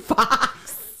fucking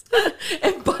Foxx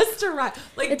and Buster Rhymes.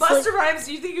 Like It's Buster Rhymes,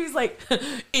 do you think he was like,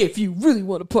 if you really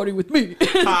want to party with me,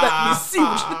 let me see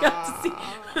what you got to see.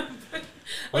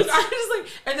 Like, I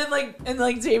just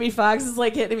like Jamie Foxx is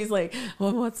like hitting him. He's like,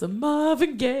 well, I want some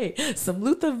Marvin Gaye, some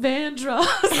Luther Vandross.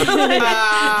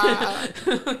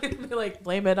 like,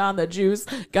 blame it on the juice.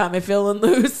 Got me feeling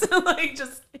loose. like,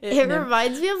 just hitting It him.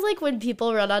 reminds me of like when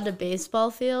people run onto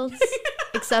baseball fields,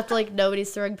 except like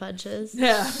nobody's throwing punches.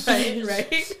 Yeah,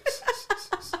 right.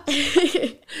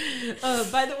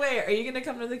 By the way, are you gonna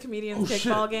come to the comedians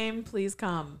kickball game? Please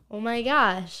come. Oh my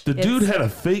gosh. the dude had a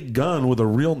fake gun with a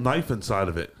real knife inside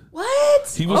of it. What?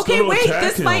 He was okay, gonna wait. attack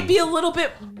This him. might be a little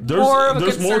bit There's more of a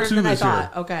more concern to than I this here.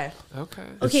 thought. Okay. Okay.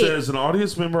 It Okay. says an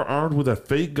audience member armed with a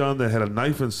fake gun that had a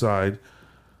knife inside.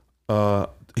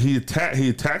 He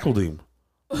tackled him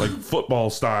like football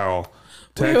style.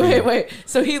 Wait.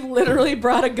 So he literally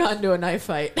brought a gun to a knife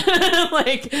fight.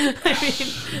 like, I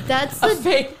mean, That's a the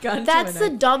fake gun. That's to the a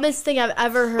knife. dumbest thing I've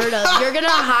ever heard of. You're gonna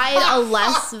hide a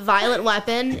less violent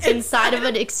weapon inside of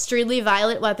an extremely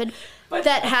violent weapon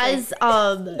that has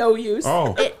no use.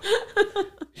 Oh,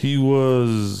 he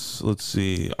was. Let's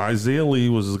see. Isaiah Lee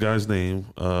was his guy's name.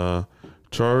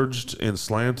 Charged and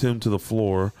slammed him to the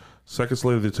floor. Seconds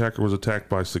later, the attacker was tackled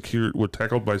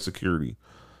by security.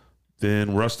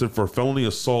 Then arrested for felony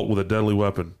assault with a deadly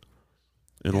weapon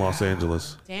in Los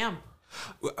Angeles. Damn.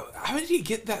 How did he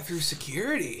get that through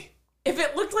security? If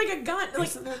it looked like a gun, like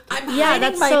I'm Yeah, hiding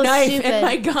that's my so knife stupid. and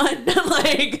my gun.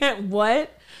 like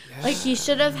what? like he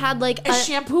should have had like A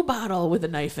shampoo bottle with a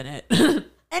knife in it.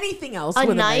 Anything else a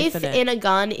with knife a knife in it. and a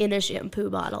gun in a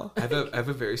shampoo bottle. I have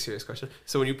a very serious question.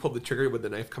 So when you pull the trigger, would the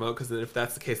knife come out? Because then if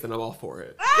that's the case, then I'm all for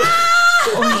it.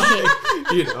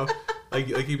 Okay. You know, like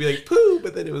you'd be like poo,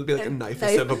 but then it would be like a knife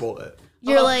instead of a bullet.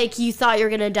 You're like you thought you were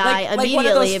gonna die Like one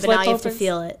of those immediately, but now flip you have to opens?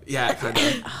 feel it. Yeah, kind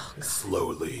of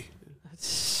slowly.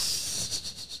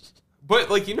 But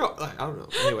like I don't know.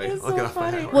 Anyway, That's I'll so get off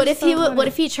my funny. high What horse. if he what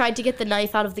if he tried to get the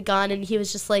knife out of the gun and he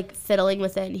was just like fiddling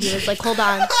with it? And he was like, "Hold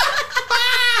on."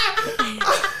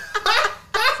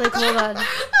 It's like, hold on.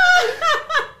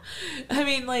 I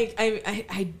mean, like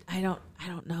I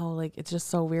don't know. Like it's just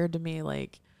so weird to me.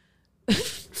 Like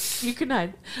you can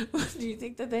hide. Do you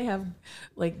think that they have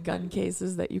like gun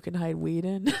cases that you can hide weed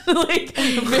in? like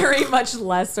very much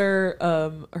lesser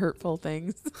hurtful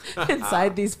things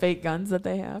inside these fake guns that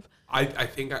they have. I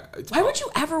think Why would you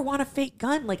ever want a fake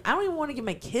gun? Like I don't even want to give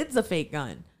my kids a fake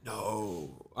gun.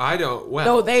 No, I don't. Well,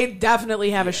 No, they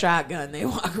definitely have a shotgun. They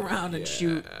walk around and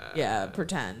shoot. Yeah,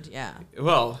 pretend. Yeah.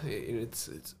 well, it's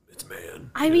man.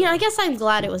 I mean, I guess I'm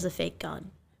glad it was a fake gun.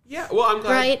 Yeah, well, I'm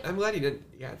glad. Right. I'm glad he didn't.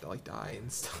 Yeah, to like die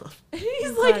and stuff.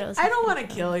 He's glad like, it was I a don't fake want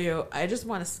to kill you. I just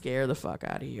want to scare the fuck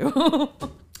out of you.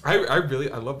 I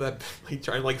love that. Like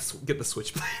trying to like get the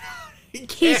switchblade out. He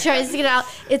can't. tries to get out.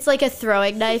 It's like a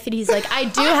throwing knife, and he's like, "I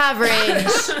do have range.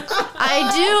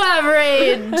 I do have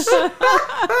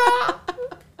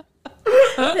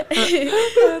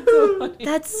range."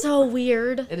 That's so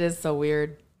weird. It is so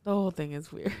weird. The whole thing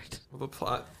is weird. Well, the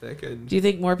plot thickened. Do you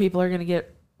think more people are going to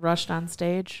get rushed on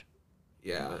stage?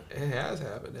 Yeah, it has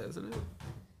happened, hasn't it?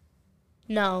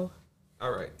 No.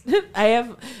 All right. I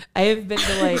have been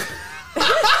to like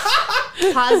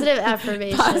Positive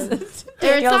affirmation. Or it's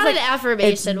Danielle's not like, an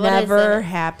affirmation. It's What is never it?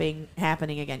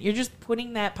 happening again. You're just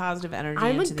putting that positive energy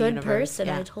I'm a into the good universe. person.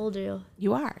 Yeah. I told you.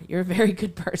 You are. You're a very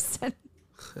good person.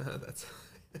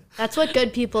 That's what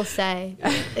good people say.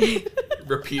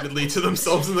 Repeatedly to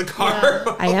themselves in the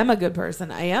car. I am a good person.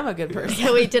 I am a good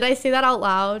person. Wait, did I say that out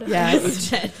loud? Yeah, you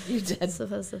did. You I'm did.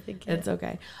 supposed to think it. It's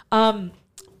okay.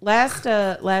 Last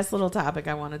little topic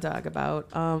I want to talk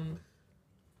about.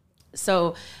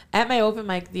 So at my open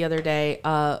mic the other day,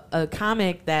 a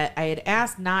comic that I had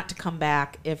asked not to come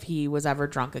back if he was ever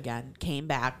drunk again came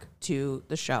back to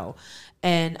the show,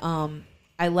 and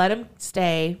I let him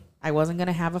stay. I wasn't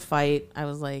gonna have a fight. I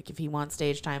was like, if he wants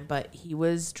stage time, but he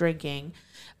was drinking.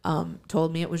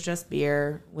 Told me it was just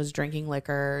beer. Was drinking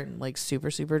liquor and like super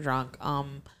drunk.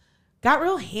 Got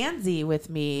real handsy with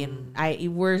me, and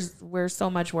we're so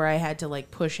much where I had to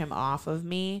like push him off of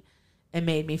me. It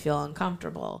made me feel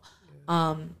uncomfortable.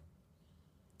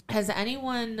 Has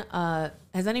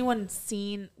anyone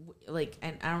seen like,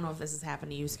 and I don't know if this has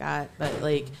happened to you, Scott, but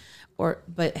like,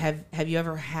 but have you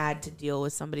ever had to deal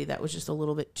with somebody that was just a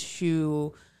little bit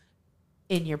too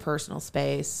in your personal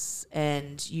space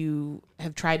and you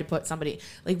have tried to put somebody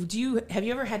like, have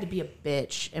you ever had to be a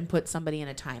bitch and put somebody in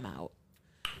a timeout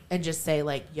and just say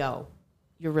like, yo,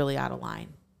 you're really out of line.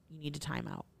 You need a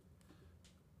timeout.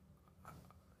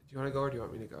 Do you want to go or do you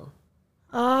want me to go?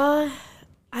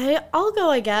 I'll go,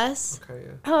 I guess. Okay,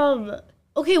 yeah.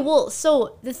 Okay, well,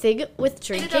 so the thing with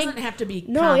drinking... And it doesn't have to be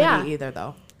comedy either,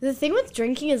 though. The thing with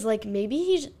drinking is, like, maybe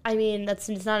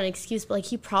it's not an excuse, but, like,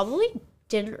 he probably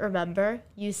didn't remember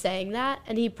you saying that,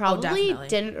 and he probably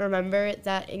didn't remember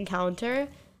that encounter,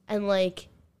 and, like,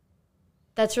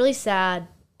 that's really sad,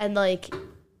 and, like,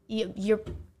 you're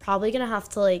probably gonna have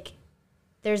to, like,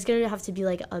 there's gonna have to be,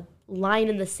 like, a line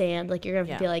in the sand, like you're gonna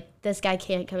have to be like, this guy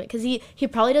can't come in, because he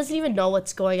probably doesn't even know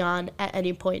what's going on at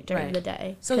any point during the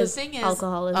day. So the thing is,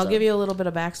 alcoholism. I'll give you a little bit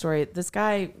of backstory. This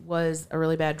guy was a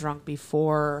really bad drunk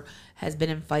before, has been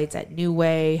in fights at New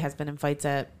Way, has been in fights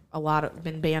at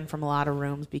been banned from a lot of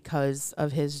rooms because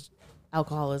of his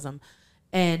alcoholism,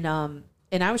 and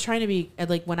I was trying to be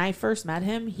like, when I first met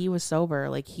him, he was sober.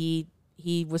 Like he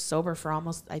was sober for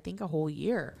almost, I think, a whole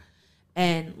year,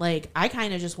 and like I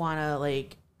kind of just want to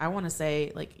like. I want to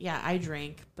say, like, yeah, I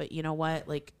drink, but you know what?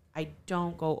 Like, I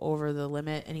don't go over the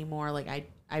limit anymore. Like,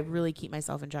 I really keep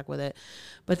myself in check with it.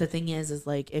 But the thing is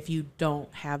like, if you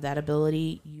don't have that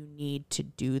ability, you need to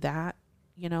do that.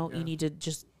 You know, you need to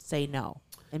just say no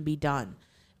and be done.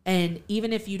 And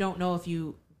even if you don't know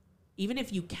even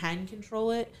if you can control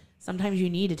it, sometimes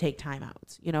you need to take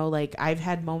timeouts. You know, like I've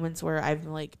had moments where I've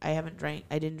like, I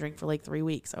didn't drink for like 3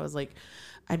 weeks. I was like,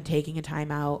 I'm taking a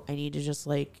timeout. I need to just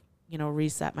like, you know,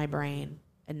 reset my brain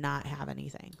and not have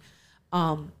anything.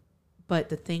 But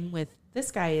the thing with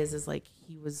this guy is like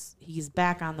he's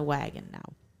back on the wagon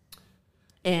now.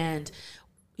 And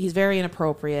he's very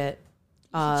inappropriate.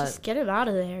 Just get him out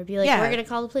of there. Be like, we're gonna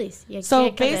call the police. So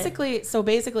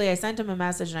basically I sent him a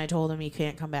message and I told him he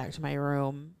can't come back to my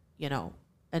room, you know,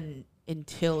 and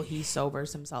until he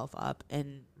sobers himself up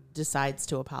and decides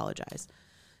to apologize.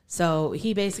 So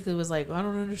he basically was like, I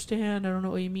don't understand. I don't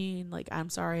know what you mean. Like, I'm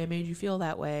sorry I made you feel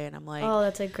that way. And I'm like, oh,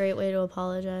 that's a great way to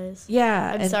apologize.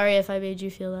 Yeah. I'm sorry if I made you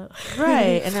feel that way.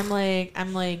 Right. And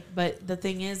I'm like, but the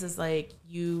thing is like,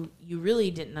 you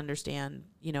really didn't understand,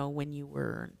 you know, when you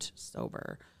weren't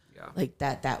sober. Yeah. Like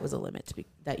that was a limit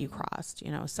that you crossed,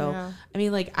 you know? So, I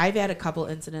mean, like, I've had a couple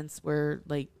incidents where,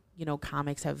 like, you know,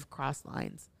 comics have crossed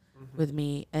lines with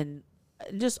me and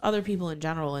just other people in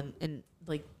general and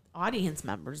like, audience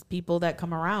members, people that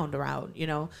come around, you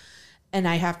know, and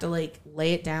I have to like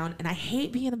lay it down, and I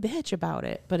hate being a bitch about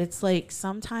it, but it's like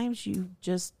sometimes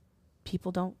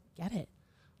people don't get it.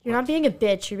 You're not being a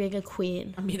bitch, you're being a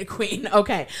queen. I'm being a queen.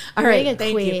 Okay. All right.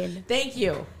 Thank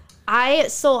you.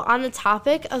 So on the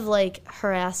topic of like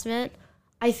harassment,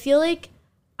 I feel like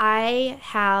I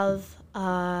have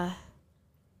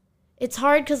it's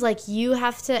hard because like you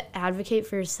have to advocate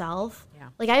for yourself. Yeah.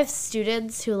 Like I have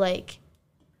students who like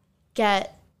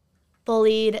get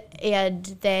bullied and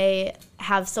they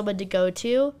have someone to go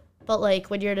to, but like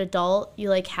when you're an adult, you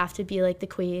like have to be like the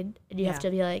queen and you have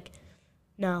to be like,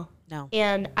 no.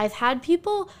 And I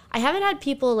haven't had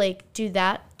people like do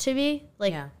that to me,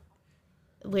 like,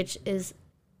 which is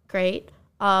great.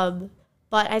 But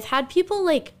I've had people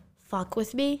like fuck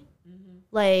with me. Mm-hmm.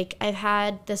 Like I've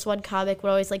had this one comic would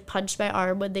always like punch my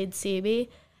arm when they'd see me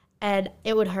and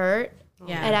it would hurt.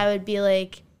 Yeah. And I would be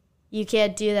like, you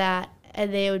can't do that.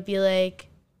 And they would be like,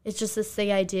 it's just this thing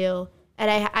I do.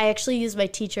 And I actually use my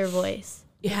teacher voice.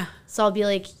 Yeah. So I'll be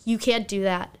like, you can't do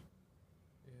that.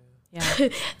 Yeah.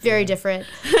 Very different.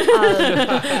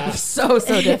 So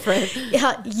different.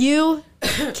 Yeah, you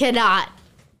cannot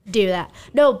do that.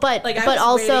 No, but like, but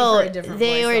also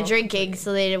they were drinking,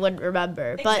 so they wouldn't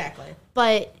remember. Exactly.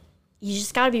 But you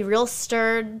just gotta be real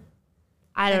stern.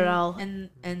 I don't know.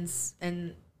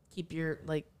 And keep your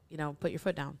like, you know, put your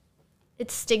foot down. It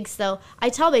stinks though. I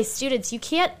tell my students, you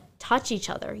can't touch each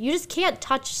other. You just can't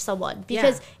touch someone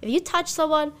because if you touch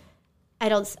someone, I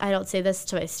don't say this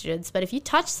to my students, but if you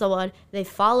touch someone, they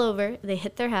fall over, they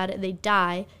hit their head, and they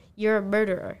die, you're a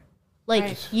murderer.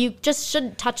 Like you just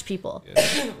shouldn't touch people.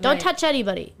 Yeah. Don't touch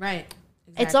anybody. Right.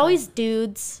 Exactly. It's always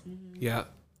dudes. Yeah.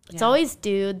 It's always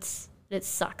dudes. It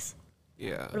sucks.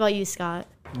 Yeah. What about you, Scott?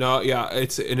 No, yeah,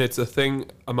 it's a thing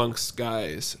amongst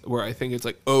guys where I think it's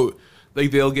like, oh, like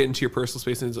they'll get into your personal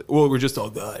space and it's like, well, we're just all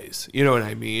guys. You know what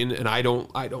I mean? And I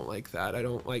don't like that. I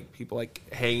don't like people like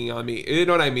hanging on me. You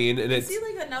know what I mean? And it's see,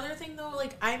 like another thing though,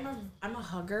 like I'm a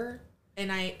hugger,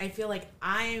 and I feel like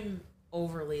I'm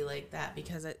overly like that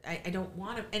because I don't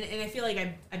want to, and I feel like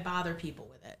I bother people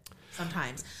with it.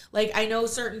 sometimes. Like, I know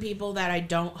certain people that I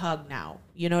don't hug now.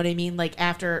 You know what I mean? Like,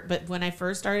 but when I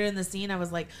first started in the scene, I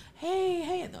was like,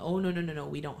 hey. And oh, no,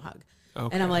 we don't hug.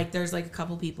 Okay. And I'm like, there's like a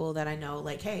couple people that I know,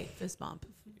 like, hey, fist bump.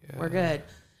 Yeah. We're good.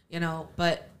 You know,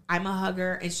 but I'm a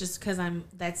hugger. It's just because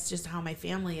that's just how my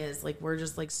family is. Like, we're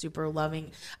just like super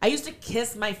loving. I used to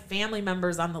kiss my family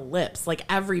members on the lips, like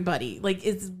everybody. Like,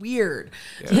 it's weird.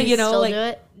 Yeah. You know, still like, do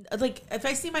it? Like if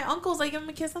I see my uncles, I give them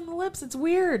a kiss on the lips. It's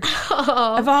weird.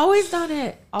 Oh. I've always done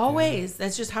it. Always. Yeah.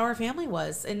 That's just how our family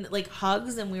was. And like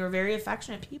hugs, and we were very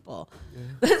affectionate people.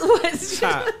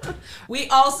 Yeah. We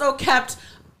also kept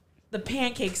the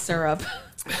pancake syrup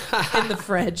in the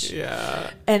fridge.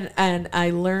 Yeah. And I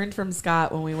learned from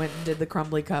Scott when we went and did the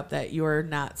crumbly cup that you are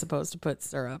not supposed to put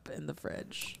syrup in the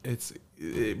fridge.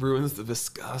 It ruins the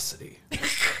viscosity.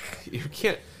 You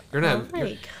can't. You're not. Oh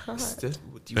my God.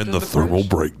 And the thermal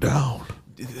breakdown.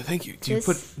 Thank you. Do you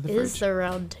put in the fridge? This is the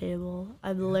round table.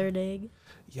 I'm learning.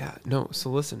 Yeah. No. So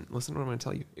listen to what I'm going to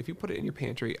tell you. If you put it in your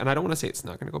pantry, and I don't want to say it's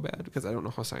not going to go bad because I don't know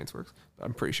how science works, but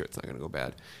I'm pretty sure it's not going to go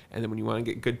bad. And then when you want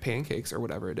to get good pancakes or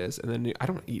whatever it is, and then I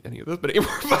don't eat any of those, but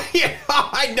anymore. But, you know,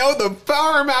 I know the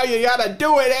farm how you got to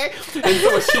do it, eh? And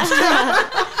so what you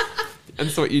do, and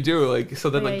so what you do, like, so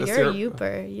then, like, the you're syrup. You're a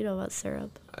youper. You know about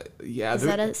syrup. Yeah. Is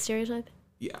that a stereotype?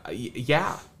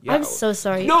 Yeah. I'm so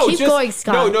sorry. Keep going,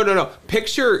 Scott. No.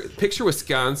 Picture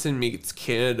Wisconsin meets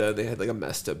Canada. They had like a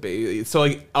messed up baby. So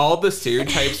like all the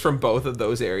stereotypes from both of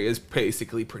those areas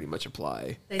basically pretty much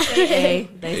apply. They say A.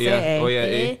 They say A. Oh yeah,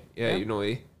 A. Yeah, yep. You know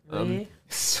A.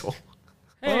 So.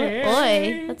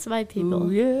 Oi, that's my people.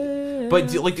 Ooh, yeah.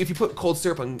 But like if you put cold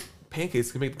syrup on pancakes,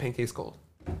 it can make the pancakes cold.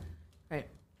 Right.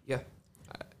 Yeah.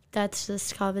 That's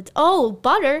just comments. Oh,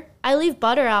 butter. I leave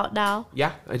butter out now.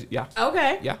 Yeah.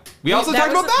 Okay. Yeah. We also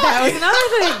talked about that. That was another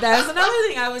thing. That was another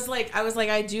thing. I was like,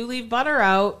 I do leave butter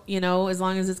out, you know, as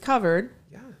long as it's covered.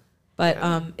 Yeah.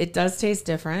 But it does taste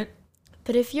different.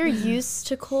 But if you're used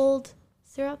to cold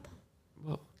syrup,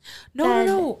 well,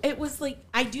 no. It was like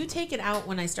I do take it out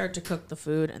when I start to cook the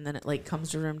food, and then it like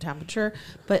comes to room temperature.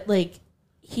 But like.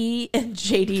 He and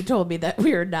JD told me that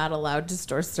we are not allowed to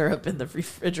store syrup in the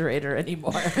refrigerator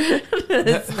anymore.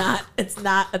 It's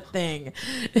not a thing.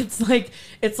 It's like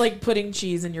putting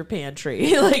cheese in your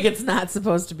pantry. Like it's not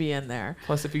supposed to be in there.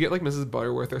 Plus, if you get like Mrs.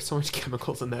 Butterworth, there's so much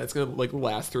chemicals in that it's gonna like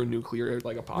last through a nuclear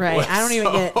like apocalypse. Right. I don't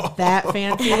even get that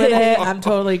fancy with it. I'm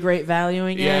totally great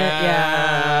valuing it.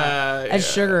 Yeah. That's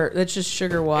sugar. That's just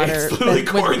sugar water. It's literally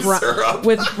corn syrup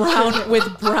with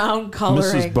brown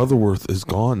coloring. Mrs. Butterworth is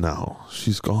gone now.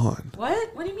 She's gone.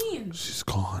 What? What do you mean? She's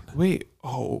gone. Wait.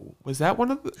 Oh, was that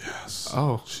one of the? Yes.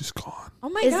 Oh, she's gone. Oh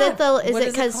my God. Is what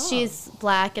it because she's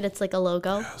black and it's like a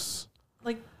logo? Yes.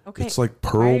 Like okay. It's like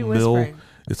Pearl Mill.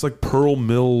 It's like Pearl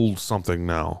Mill something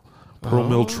now. Pearl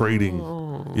Mill Trading.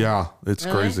 Yeah, it's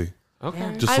crazy.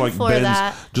 Okay. Just I'm like for Ben's.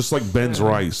 that. Just like Ben's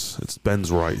rice. It's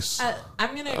Ben's rice.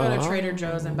 I'm gonna go to Trader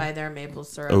Joe's and buy their maple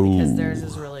syrup because theirs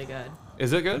is really good.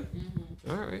 Is it good? Mm-hmm.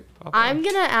 All right. I'm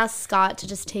gonna ask Scott to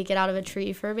just take it out of a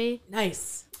tree for me.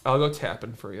 Nice. I'll go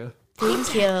tapping for you.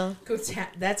 Thank you. Go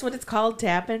tap. That's what it's called,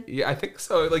 tapping. Yeah, I think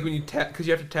so. Like when you tap, because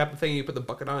you have to tap the thing, and you put the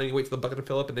bucket on, and you wait till the bucket to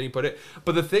fill up, and then you put it.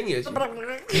 But the thing is,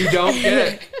 you don't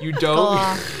get you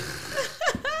don't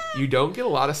you don't get a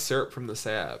lot of syrup from the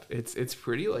sap. It's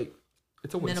pretty like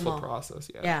it's a wasteful process.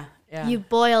 Yeah. You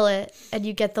boil it and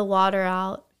you get the water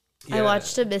out. Yeah. I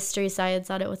watched a mystery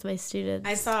science on it with my students.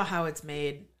 I saw how it's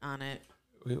made on it.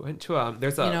 We went to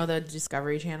there's a the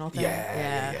Discovery Channel thing.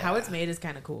 Yeah. How it's made is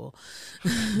kind of cool.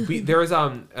 there was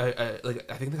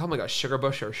like I think they call them like a sugar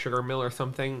bush or sugar mill or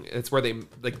something. It's where they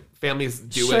like families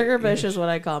do sugar bush is what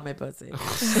I call my pussy. I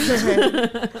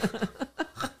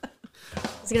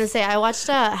was gonna say I watched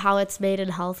How It's Made in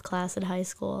Health class in high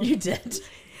school. You did.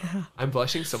 Yeah. I'm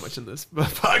blushing so much in this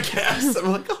podcast.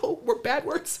 I'm like, oh, we're bad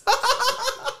words.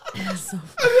 So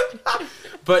funny.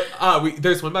 But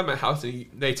there's one by my house, and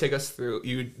they take us through.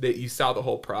 You saw the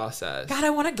whole process. God, I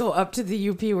want to go up to the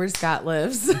UP where Scott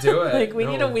lives. Do it. Like we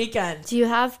need a weekend. Do you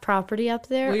have property up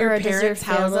there, Will your or does your parents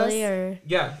house us? family? Or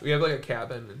Yeah, we have like a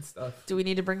cabin and stuff. Do we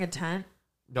need to bring a tent?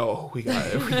 No, we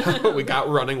got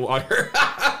running water.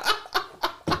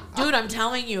 Dude, I'm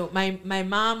telling you, my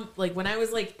mom, like when I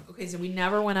was like, okay, so we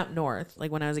never went up north,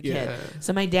 like when I was a kid.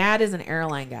 So my dad is an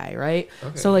airline guy, right?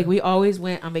 Okay. So like we always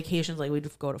went on vacations. Like we'd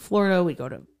go to Florida, we'd go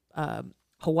to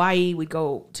Hawaii, we'd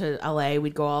go to LA,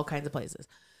 we'd go all kinds of places.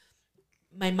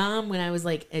 My mom, when I was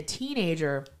like a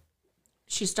teenager,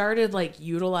 she started like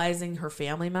utilizing her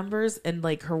family members, and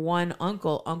like her one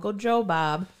uncle, Uncle Joe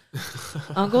Bob,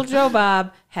 Uncle Joe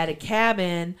Bob had a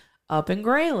cabin up in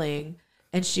Grayling.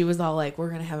 And she was all like, we're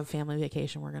going to have a family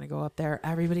vacation. We're going to go up there.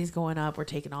 Everybody's going up. We're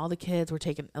taking all the kids. We're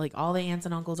taking, like, all the aunts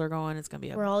and uncles are going. It's going to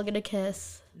be We're all going to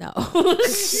kiss. No.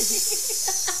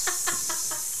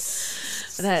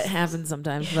 That happens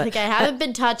sometimes. But Like, I haven't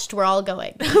been touched. We're all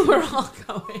going. we're all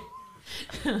going.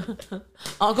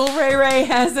 Uncle Ray Ray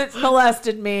hasn't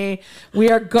molested me. We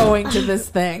are going to this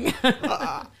thing.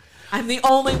 I'm the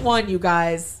only one, you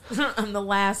guys. I'm the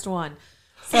last one.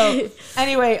 So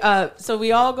anyway, so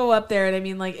we all go up there, and I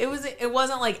mean, like, it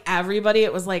wasn't like everybody.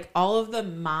 It was like all of the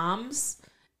moms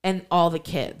and all the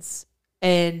kids.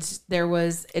 And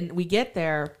we get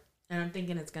there, and I'm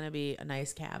thinking it's gonna be a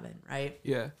nice cabin, right?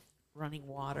 Yeah. Running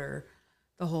water,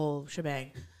 the whole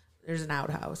shebang. There's an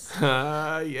outhouse.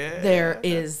 Yeah. There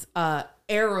is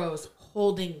arrows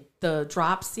holding the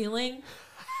drop ceiling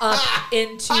up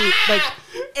into, like,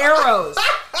 arrows,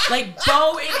 like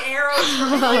bow and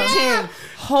arrows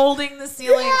holding the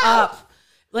ceiling up.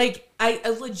 Like, I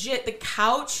legit, the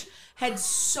couch had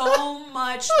so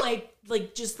much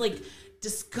just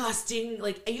disgusting,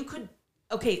 like, you could.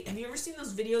 Okay, have you ever seen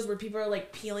those videos where people are,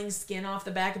 like, peeling skin off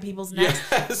the back of people's necks?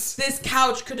 Yes. This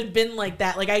couch could have been like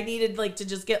that. Like, I needed, like, to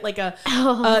just get, like, a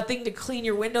thing to clean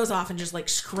your windows off and just, like,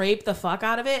 scrape the fuck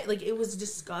out of it. Like, it was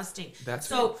disgusting.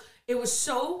 It was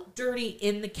so dirty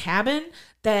in the cabin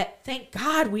that, thank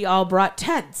God, we all brought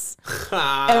tents.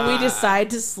 And we decided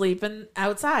to sleep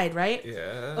outside, right?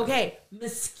 Yeah. Okay,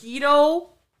 mosquito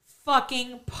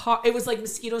it was like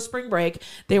mosquito spring break.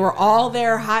 They were all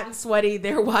there, hot and sweaty.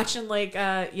 They were watching, like,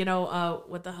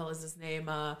 what the hell is his name?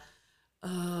 Oh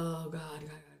God.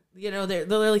 They're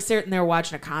literally sitting there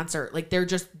watching a concert. Like, they're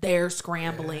just there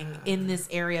scrambling in this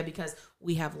area because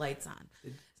we have lights on.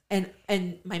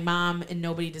 And my mom and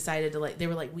nobody decided to, like, they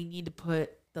were like, we need to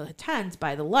put the tents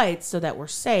by the lights so that we're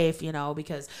safe,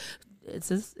 because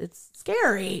it's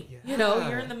scary. Yeah.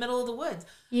 You're in the middle of the woods.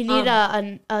 You need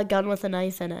a gun with a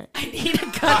knife in it. I need a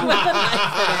gun with a knife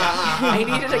in it. I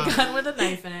needed a gun with a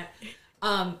knife in it.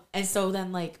 And so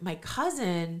then, like, my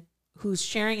cousin, who's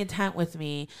sharing a tent with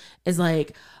me, is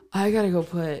like, I gotta go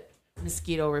put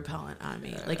mosquito repellent on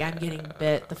me. Like, I'm getting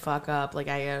bit the fuck up. Like,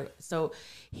 so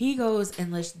he goes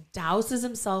and just douses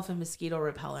himself in mosquito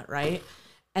repellent, right?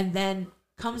 And then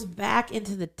comes back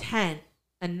into the tent,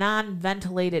 a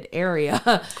non-ventilated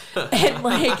area, and,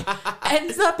 like,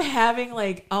 ends up having,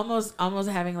 like, almost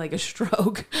having, like, a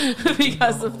stroke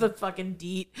because of the fucking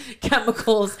DEET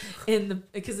chemicals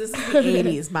because this is the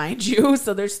 80s, mind you,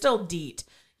 so there's still DEET.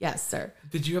 Yes, sir.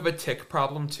 Did you have a tick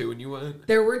problem too when you went?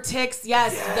 There were ticks,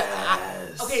 yes.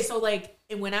 Okay, so, like,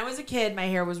 when I was a kid, my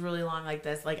hair was really long like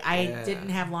this. Like, I didn't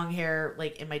have long hair,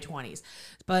 like, in my 20s.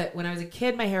 But when I was a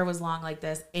kid, my hair was long like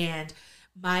this, and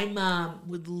my mom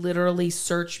would literally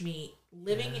search me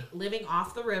living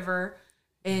off the river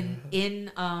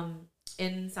in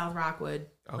South Rockwood,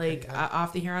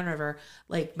 off the Huron River.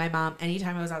 Like, my mom,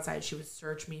 anytime I was outside, she would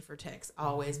search me for ticks,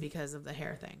 always, because of the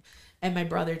hair thing. And my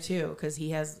brother too, because he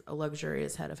has a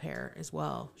luxurious head of hair as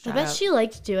well. I bet she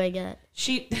liked doing it.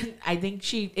 I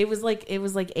think it was like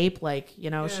ape-like, she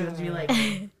would be like,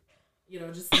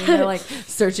 just sitting there, like,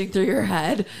 searching through your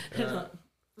head.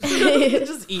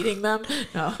 Just eating them.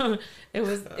 No, it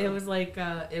was like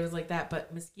that.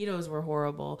 But mosquitoes were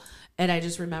horrible, and I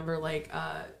just remember, like,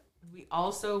 we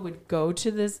also would go to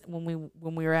this when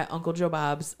we were at Uncle Joe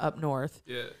Bob's up north,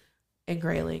 in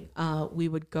Grayling. We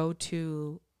would go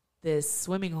to this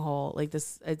swimming hole, like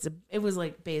this. It was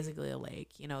like basically a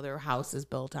lake. There were houses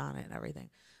built on it and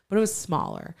everything, but it was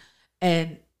smaller,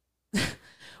 and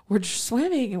we're just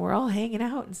swimming and we're all hanging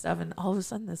out and stuff, and all of a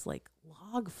sudden this, like,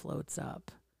 log floats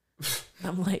up.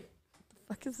 I'm like, what the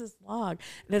fuck is this log?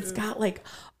 And it's got, like,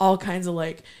 all kinds of,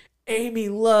 like, Amy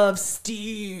loves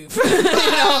Steve,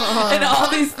 and all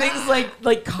these things,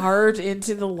 like carved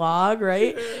into the log,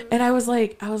 right? And I was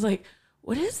like,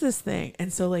 what is this thing?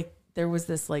 And so, like, there was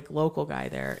this, like, local guy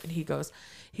there, and he goes,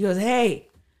 hey,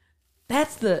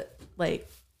 that's the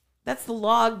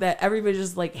log that everybody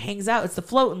just, like, hangs out. It's the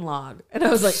floating log. And I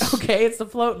was like, okay, it's the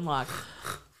floating log.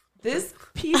 This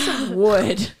piece of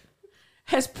wood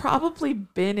has probably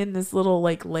been in this little,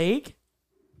 like, lake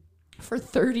for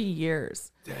 30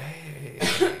 years.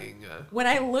 Dang. When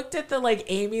I looked at the, like,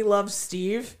 Amy loves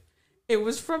Steve, it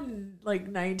was from, like,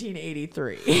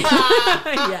 1983. Yeah.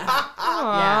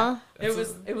 Aww.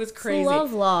 It was crazy.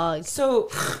 Love log. So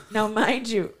now, mind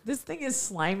you, this thing is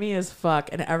slimy as fuck,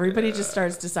 and everybody just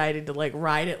starts deciding to, like,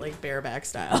 ride it, like, bareback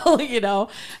style.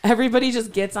 Everybody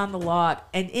just gets on the log,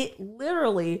 and it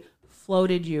literally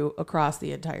floated you across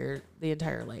the entire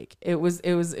lake. It was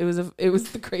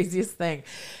the craziest thing.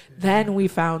 Then we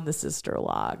found the sister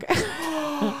log.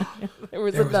 There There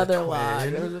was There was a another log.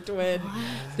 twin? There was a twin.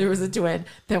 There was a twin.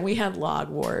 Then we had log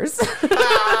wars. We were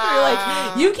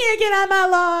like, you can't get on my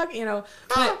log, you know.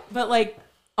 But like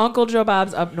Uncle Joe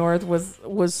Bob's up north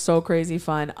was so crazy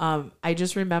fun. I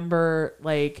just remember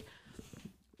like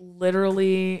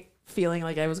literally feeling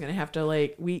like I was gonna have to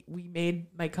like we made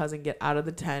my cousin get out of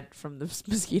the tent from the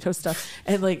mosquito stuff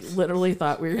and like literally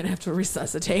thought we were gonna have to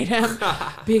resuscitate him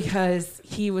because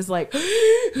he was like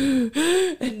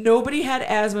and nobody had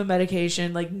asthma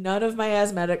medication. Like none of my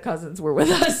asthmatic cousins were with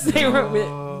us. They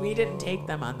were we didn't take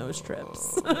them on those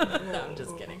trips. No, I'm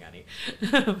just kidding, honey.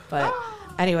 But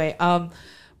anyway,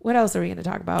 what else are we gonna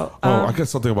talk about? I got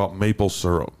something about maple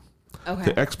syrup.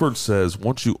 Okay. The expert says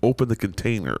once you open the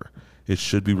container, it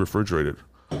should be refrigerated.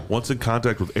 Once in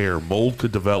contact with air, mold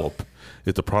could develop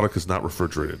if the product is not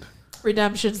refrigerated.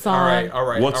 Redemption song. All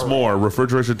right. What's more,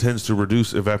 refrigeration tends to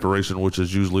reduce evaporation, which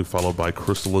is usually followed by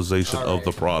crystallization of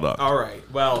the product. All right.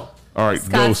 Well. All right,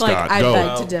 Scott's go, Scott. like, I go.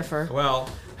 beg to differ. Well,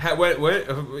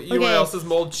 what else is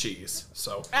mold cheese?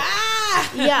 So.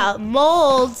 Yeah,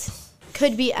 mold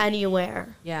could be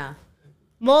anywhere. Yeah.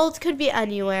 Mold could be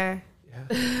anywhere.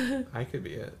 Yeah. I could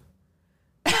be it.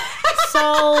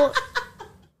 So,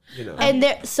 You know. and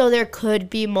there could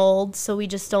be mold, so we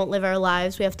just don't live our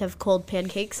lives. We have to have cold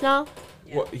pancakes now,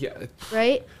 Well, yeah.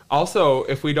 right? Also,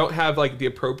 if we don't have like the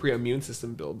appropriate immune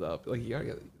system build up, like you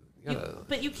gotta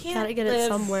But you can't Gotta get it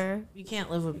somewhere. You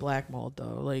can't live with black mold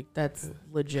though. Like that's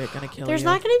legit gonna kill There's you.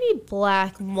 not going to be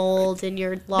black mold in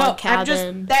your log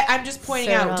cabin. I'm just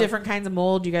pointing out syrup. different kinds of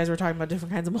mold. You guys were talking about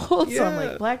different kinds of mold, so I'm Yeah.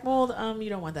 like black mold. You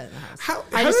don't want that in the house. How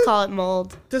I just call it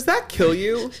mold. does that kill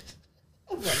you?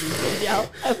 Yeah,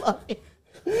 I love it.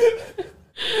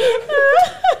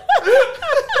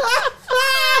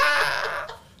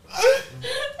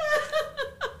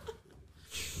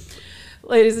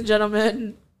 Ladies and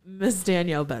gentlemen, Miss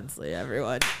Danielle Bentzley,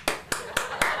 everyone.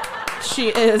 She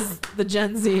is the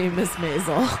Gen Z Miss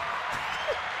Maisel.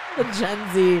 The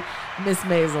Gen Z Miss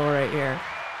Maisel right here.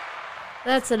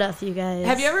 That's enough, you guys.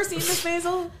 Have you ever seen Miss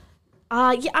Maisel?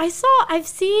 Yeah, I've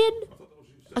seen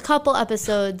a couple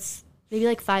episodes, maybe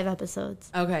like 5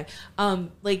 episodes. Okay.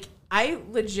 Like I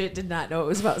legit did not know it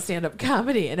was about stand-up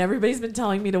comedy, and everybody's been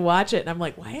telling me to watch it, and I'm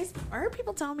like, why are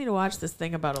people telling me to watch this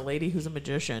thing about a lady who's a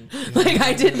magician? Like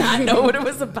I did not know what it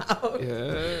was about.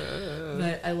 Yeah.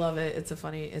 But I love it. It's a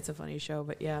funny show.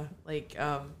 But yeah, like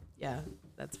yeah,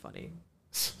 that's funny.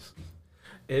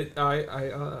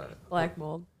 Black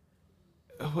mold.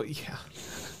 Oh yeah.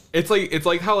 It's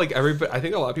like how like everybody. I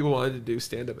think a lot of people wanted to do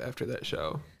stand up after that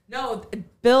show. No,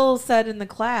 Bill said in the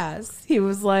class,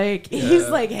 he's like,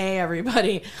 hey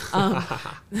everybody,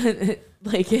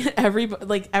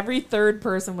 every third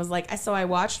person was like, so I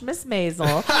watched Miss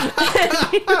Maisel. And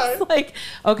he was like,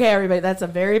 okay, everybody, that's a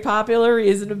very popular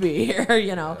reason to be here,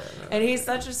 you know. And he's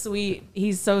so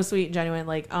sweet and genuine.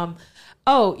 Like,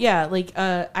 oh yeah, like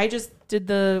I just did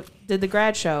the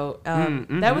grad show.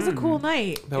 That was a cool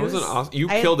night. That was an awesome. You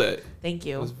killed it. Thank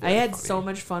you. was I very had funny. so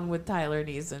much fun with Tyler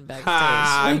Neeson backstage.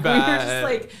 I Like, we were bet. just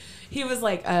like,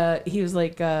 he was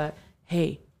like,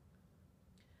 hey.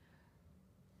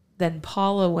 Then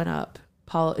Paula went up.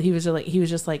 He was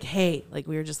just like, hey, like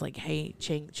we were just like, hey,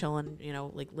 chilling, you know,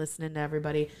 like listening to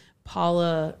everybody.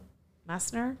 Paula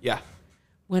Messner Yeah.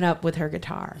 went up with her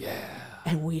guitar. Yeah.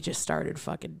 And we just started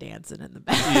fucking dancing in the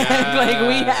back. Like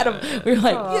we were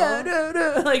like, yeah,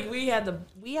 no. Like we had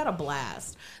a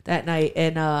blast that night.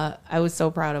 And I was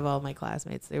so proud of all my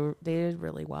classmates. They did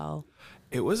really well.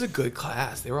 It was a good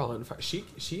class. They were all on fire. She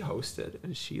hosted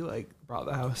and she like brought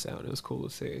the house down. It was cool to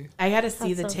see. I got to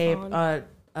see That's the so tape. fun.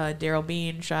 Daryl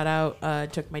Bean, shout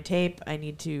out, took my tape. I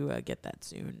need to get that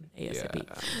soon, ASAP.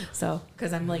 Yeah. So,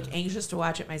 because I'm like anxious to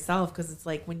watch it myself, because it's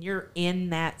like when you're in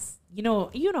that, you know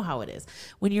how it is.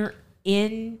 When you're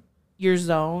in your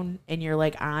zone and you're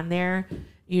like on there,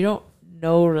 you don't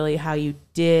know really how you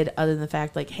did, other than the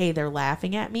fact like, hey, they're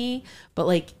laughing at me, but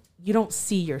like you don't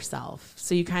see yourself,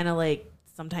 so you kind of like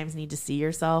sometimes need to see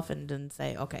yourself and then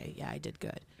say, okay, yeah, I did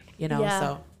good, you know. Yeah.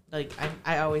 So like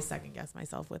I always second guess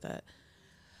myself with it.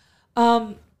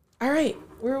 All right,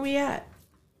 where are we at?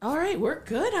 All right, we're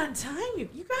good on time. You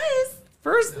guys,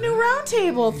 first new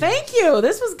roundtable. Thank you.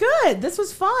 This was good. This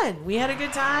was fun. We had a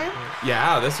good time.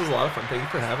 Yeah, this was a lot of fun. Thank you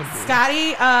for having me.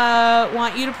 Scotty,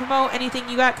 want you to promote anything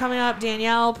you got coming up.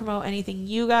 Danielle, promote anything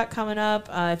you got coming up.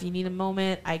 If you need a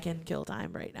moment, I can kill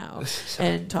time right now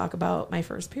and talk about my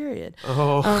first period.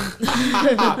 Oh.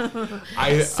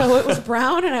 So it was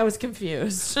brown and I was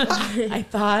confused. I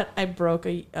thought I broke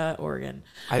a organ.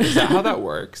 Is that how that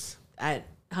works?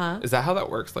 Huh? Is that how that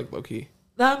works? Like low key?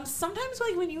 Sometimes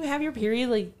like when you have your period,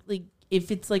 like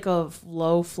if it's like a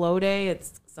low flow day,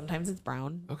 it's Sometimes it's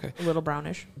brown. Okay. A little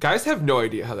brownish. Guys have no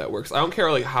idea how that works. I don't care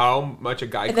like how much a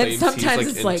guy And then claims he's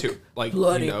sometimes like it's into like he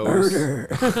bloody knows. murder.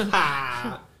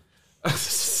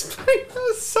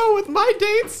 So with my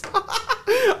dates.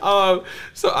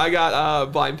 So I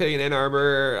got Blind Pig in Ann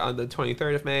Arbor on the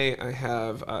 23rd of May. I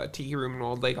have Tiki Room in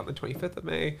Walled Lake on the 25th of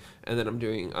May. And then I'm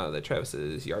doing the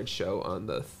Travis's Yard Show on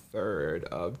the 3rd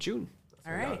of June.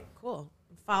 All right, cool.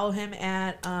 Follow him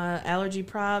at Allergy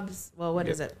Probs. Well, what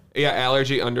is it? Yeah,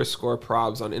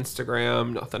 allergy_probs on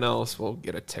Instagram. Nothing else. We'll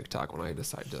get a TikTok when I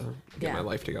decide to get my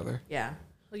life together. Yeah.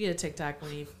 We'll get a TikTok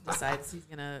when he decides he's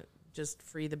going to just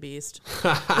free the beast. Free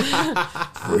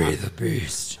the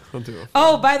beast.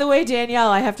 Oh, by the way, Danielle,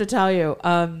 I have to tell you.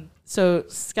 So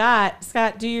Scott,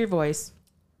 do your voice.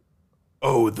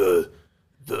 Oh,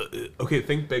 okay,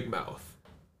 think Big Mouth.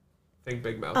 Think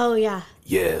Big Mouth. Oh yeah.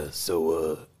 Yeah,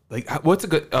 so like what's a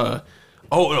good oh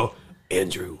no,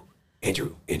 Andrew,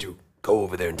 go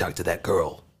over there and talk to that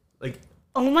girl. Like,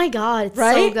 Oh my god, it's so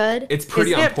Right? good. it's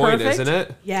pretty Isn't on it point, perfect? isn't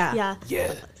it? Yeah. Yeah.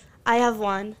 Yeah. I have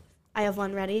one.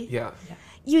 Ready? Yeah.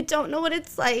 You don't know what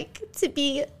it's like to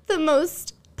be the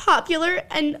most popular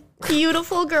and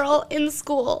beautiful girl in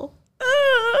school.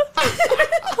 I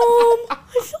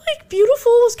feel like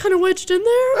beautiful was kind of wedged in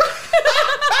there.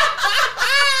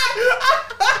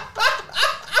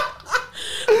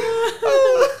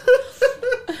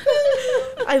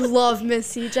 I love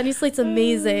Missy. Jenny Slate's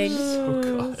amazing.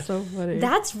 So funny.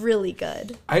 That's really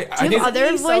good. I Do you have other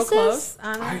He's voices? so close.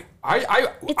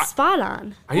 I It's spot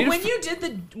on. need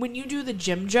when you do the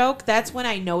gym joke, that's when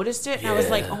I noticed it, and I was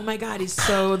like, oh my god, he's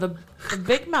so the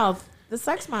big mouth, the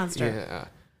sex monster. Yeah.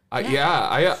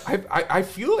 I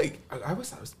feel like I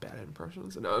was bad at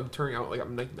impressions, and now I'm turning out like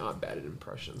I'm like not bad at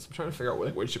impressions. I'm trying to figure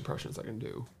out which impressions I can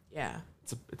do. Yeah.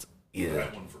 It's yeah.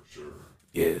 That one for sure.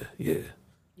 Yeah.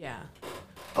 Yeah.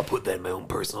 I'll put that in my own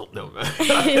personal. No.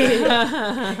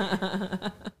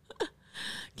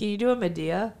 Can you do a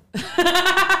Medea?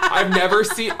 I've never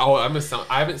seen. Oh, I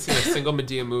haven't seen a single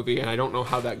Medea movie, and I don't know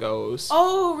how that goes.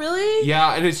 Oh, really?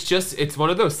 Yeah, and it's one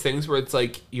of those things where it's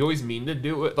like you always mean to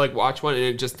do it, like watch one, and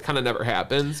it just kind of never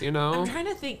happens, you know? I'm trying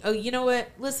to think. Oh, you know what?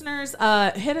 Listeners,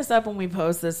 hit us up when we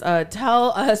post this.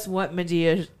 Tell us what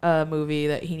Medea movie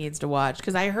that he needs to watch.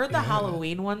 Because I heard the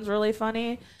Halloween one's really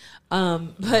funny.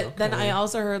 But then I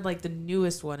also heard like the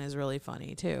newest one is really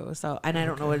funny too. So, and I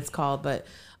don't know what it's called, but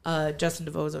Justin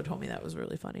DeVozo told me that was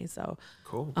really funny. So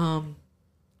Cool.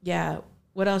 Yeah.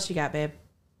 What else you got, babe?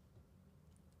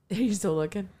 Are you still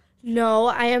looking? No,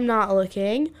 I am not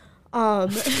looking. So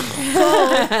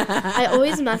I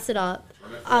always mess it up.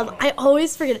 I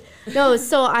always forget. No,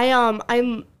 so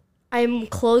I'm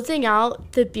closing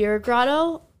out the Beer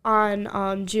Grotto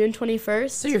on June 21st.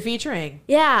 So you're featuring.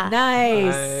 Yeah.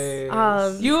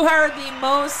 Nice. You are the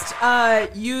most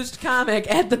used comic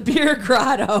at the Beer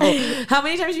Grotto. How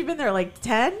many times have you been there? Like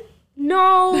 10?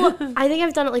 No, I think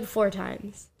I've done it like 4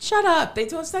 times. Shut up. They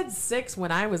said 6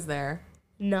 when I was there.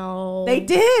 No. They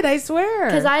did, I swear.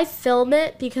 Because I film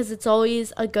it because it's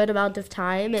always a good amount of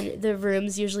time and the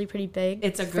room's usually pretty big.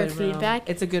 It's a good room. feedback.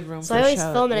 It's a good room So for I always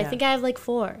show. film it. Yeah. I think I have like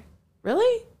 4.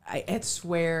 Really? I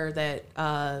swear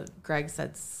that Greg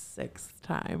said 6th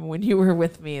time when you were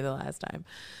with me the last time.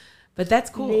 But that's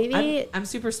cool. Maybe- I'm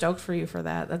super stoked for you for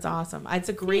that. That's awesome. It's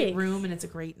a great Thanks. room and it's a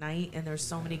great night and there's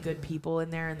so many good people in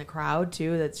there in the crowd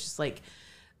too. That's just like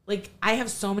I have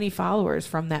so many followers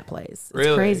from that place. It's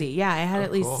Really? crazy. Yeah, I had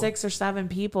at least cool. 6 or 7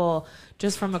 people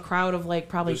just from a crowd of like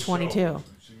probably This 22. show.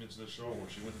 She mentioned this show when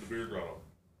she went to the Beer Grotto.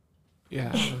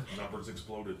 Yeah. Numbers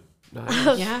exploded.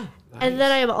 Nice. Yeah. And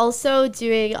then I'm also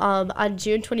doing, on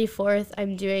June 24th,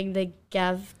 I'm doing the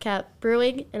Gav Cap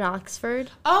Brewing in Oxford.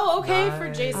 Oh, okay. For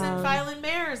Nice. Jason Filan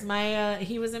Mayers,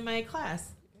 he was in my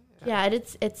class. Yeah, and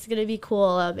it's going to be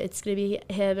cool. It's going to be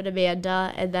him and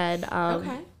Amanda and then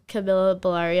Okay. Camilla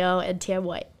Bellario and Tam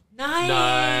White. Nice.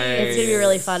 It's going to be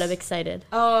really fun. I'm excited.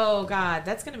 Oh God,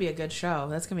 that's gonna be a good show.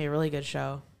 That's gonna be a really good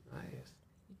show. Nice.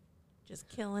 Just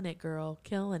killing it, girl,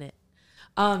 killing it.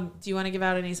 Do you want to give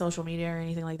out any social media or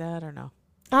anything like that, or no?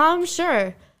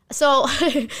 Sure. So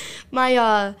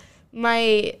my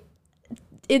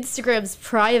Instagram's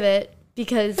private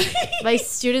because my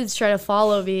students try to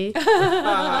follow me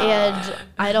and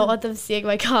I don't want them seeing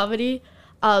my comedy.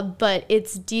 But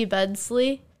it's D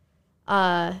Bentzley.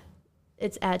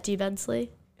 It's at D Bentzley.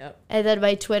 Yep. And then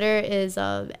my Twitter is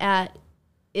at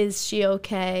Is She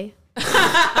Okay?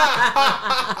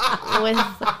 With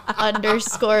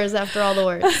underscores after all the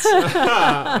words.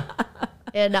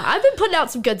 And I've been putting out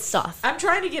some good stuff. I'm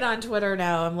trying to get on Twitter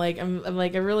now. I'm like,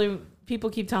 I really. People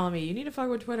keep telling me you need to fuck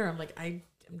with Twitter. I'm like,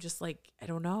 I'm just like, I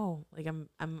don't know. Like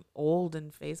I'm old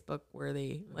and Facebook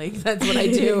worthy. Like that's what I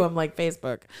do. I'm like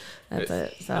Facebook. That's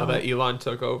it. So now that Elon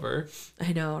took over.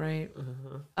 I know, right?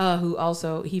 Who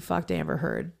also he fucked Amber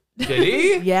Heard. Did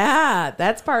he? Yeah,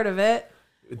 that's part of it.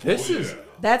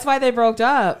 That's why they broke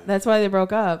up.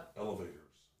 Elevators.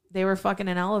 They were fucking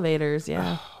in elevators.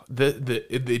 Yeah.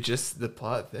 The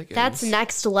plot thickens. That's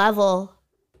next level.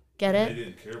 Get They it?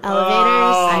 didn't care about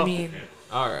Elevators. I mean,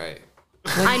 All right.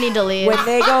 I need to leave. when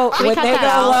they go we when cut they that go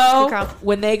out? low, Good crap.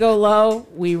 when they go low,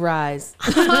 we rise.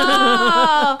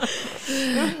 Oh,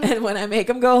 And when I make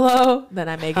him go low, then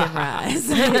I make him rise.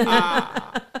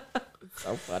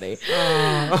 So funny.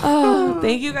 Oh,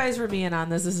 thank you guys for being on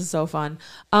this. This is so fun.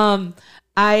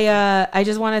 I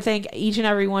just want to thank each and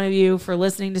every one of you for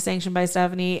listening to Sanctioned by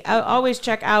Stephanie. Always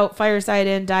check out Fireside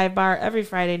Inn Dive Bar every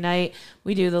Friday night.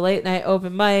 We do the late night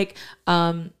open mic.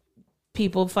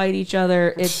 People fight each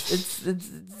other. It's a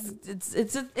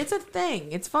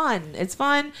thing. It's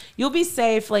fun. You'll be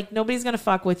safe. Like nobody's gonna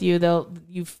fuck with you.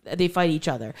 They fight each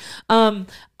other.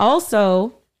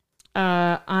 Also,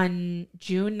 on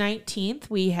June 19th,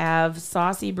 we have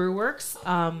Saucy Brewworks.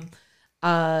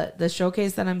 The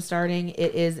showcase that I'm starting,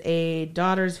 it is a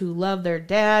Daughters Who Love Their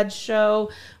Dad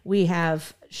show. We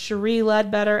have Cherie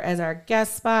Ledbetter as our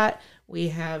guest spot. We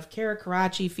have Kara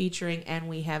Karachi featuring, and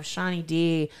we have Shawnee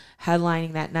D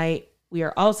headlining that night. We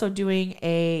are also doing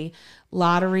a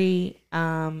lottery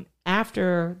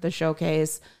after the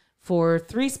showcase for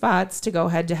 3 spots to go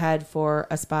head to head for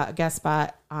a guest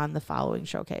spot on the following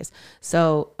showcase.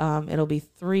 So it'll be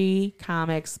 3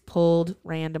 comics pulled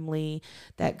randomly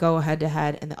that go head to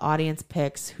head, and the audience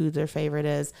picks who their favorite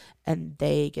is, and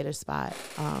they get a spot,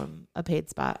 a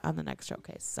paid spot on the next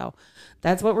showcase. So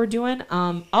that's what we're doing.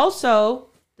 Also,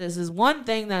 this is one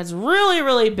thing that's really,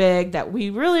 really big that we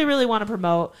really, really want to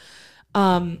promote.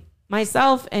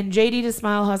 Myself and JD the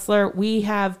Smile Hustler, we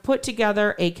have put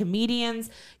together a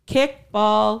comedians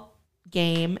kickball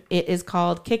game. It is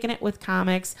called Kicking It with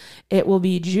Comics. It will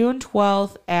be June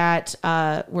 12th at,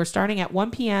 we're starting at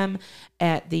 1 p.m.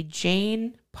 at the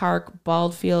Jane Park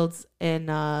Baldfields in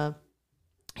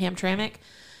Hamtramck.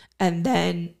 And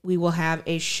then we will have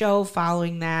a show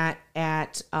following that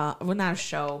at, well, not a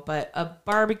show, but a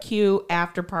barbecue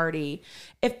after party.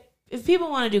 If people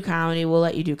want to do comedy, we'll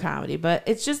let you do comedy. But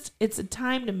it's a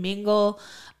time to mingle,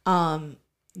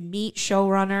 meet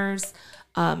showrunners.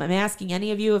 I'm asking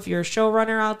any of you, if you're a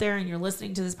showrunner out there and you're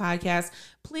listening to this podcast,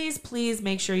 please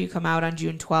make sure you come out on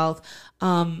June 12th.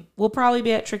 We'll probably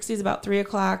be at Trixie's about 3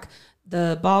 o'clock.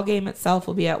 The ball game itself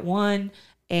will be at 1,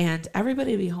 and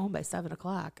everybody will be home by 7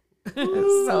 o'clock.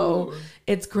 So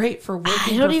it's great for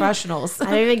working professionals.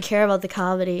 I don't even care about the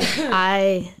comedy.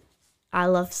 I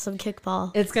love some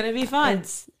kickball. It's gonna be fun.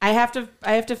 I have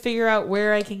to figure out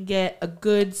where I can get a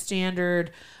good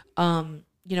standard. I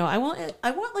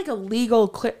want like a legal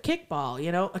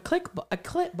kickball. A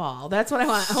clip ball. That's what I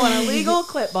want. I want a legal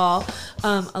clip ball,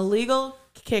 a legal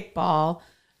kickball,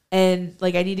 and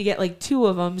like I need to get like 2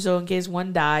 of them, so in case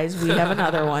one dies, we have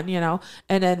another one.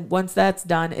 And then once that's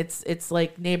done, it's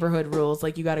like neighborhood rules.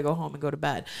 Like you got to go home and go to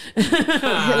bed. We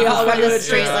all got to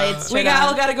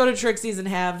go to Trixie's and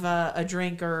have a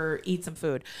drink or eat some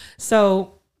food.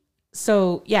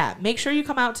 So yeah, make sure you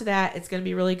come out to that. It's going to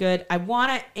be really good. I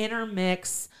want to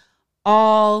intermix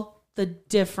all the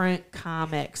different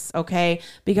comics, okay?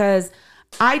 Because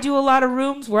I do a lot of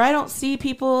rooms where I don't see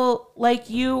people like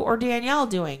you or Danielle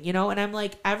doing, and I'm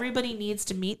like, everybody needs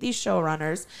to meet these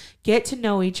showrunners, get to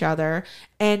know each other,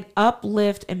 and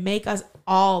uplift and make us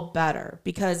all better.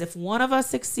 Because if one of us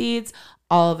succeeds,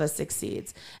 all of us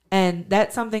succeeds. And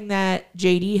that's something that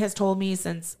JD has told me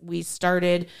since we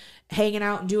started hanging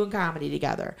out and doing comedy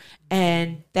together.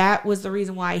 And that was the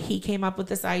reason why he came up with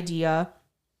this idea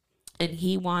and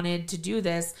he wanted to do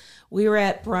this. We were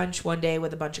at brunch one day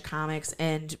with a bunch of comics,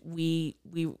 and he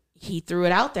threw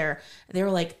it out there. And they were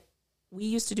like, we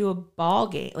used to do a ball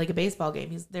game, like a baseball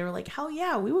game. They were like, hell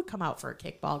yeah, we would come out for a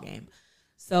kickball game.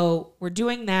 So we're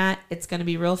doing that. It's going to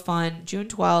be real fun. June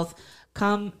 12th,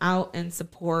 come out and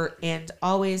support. And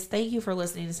always thank you for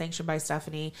listening to Sanctioned by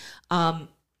Stephanie.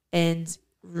 And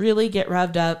really get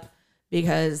revved up,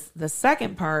 because the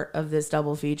second part of this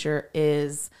double feature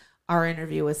is our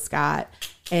interview with Scott.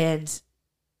 And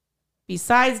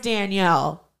besides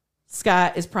Danielle,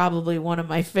 Scott is probably one of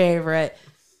my favorite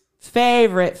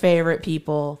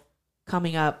people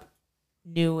coming up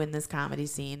new in this comedy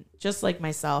scene. Just like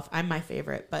myself, I'm my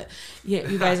favorite, but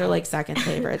you guys are like second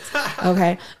favorites.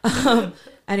 Okay.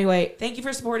 Anyway, thank you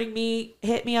for supporting me.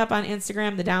 Hit me up on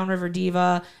Instagram, the Downriver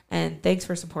Diva, and thanks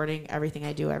for supporting everything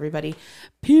I do, everybody.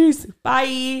 Peace.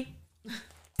 Bye.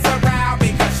 around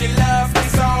because she loves me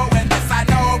so, and this I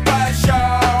know for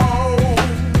sure.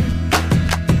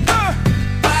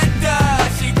 But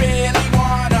does she really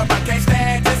wanna, but can't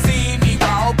stand to see me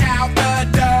walk out the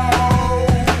door?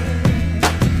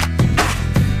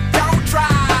 Don't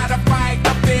try to fight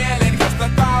the feeling, 'cause the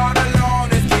thought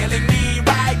alone is killing me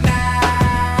right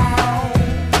now.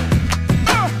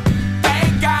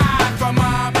 Thank God for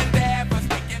mom and dad for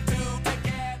sticking two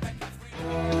together.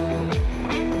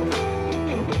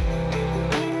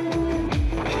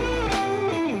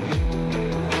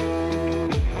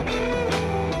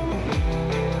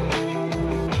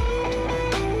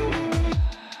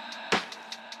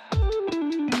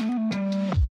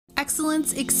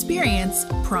 Excellence, experience,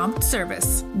 prompt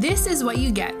service. This is what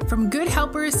you get from Good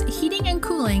Helpers Heating and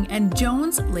Cooling and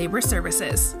Jones Labor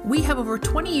Services. We have over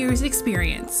 20 years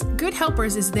experience. Good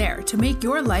Helpers is there to make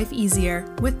your life easier.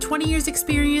 With 20 years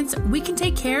experience, we can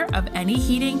take care of any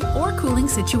heating or cooling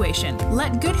situation.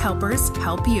 Let Good Helpers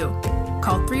help you.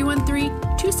 Call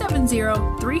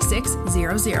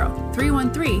 313-270-3600.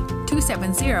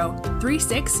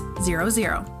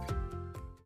 313-270-3600.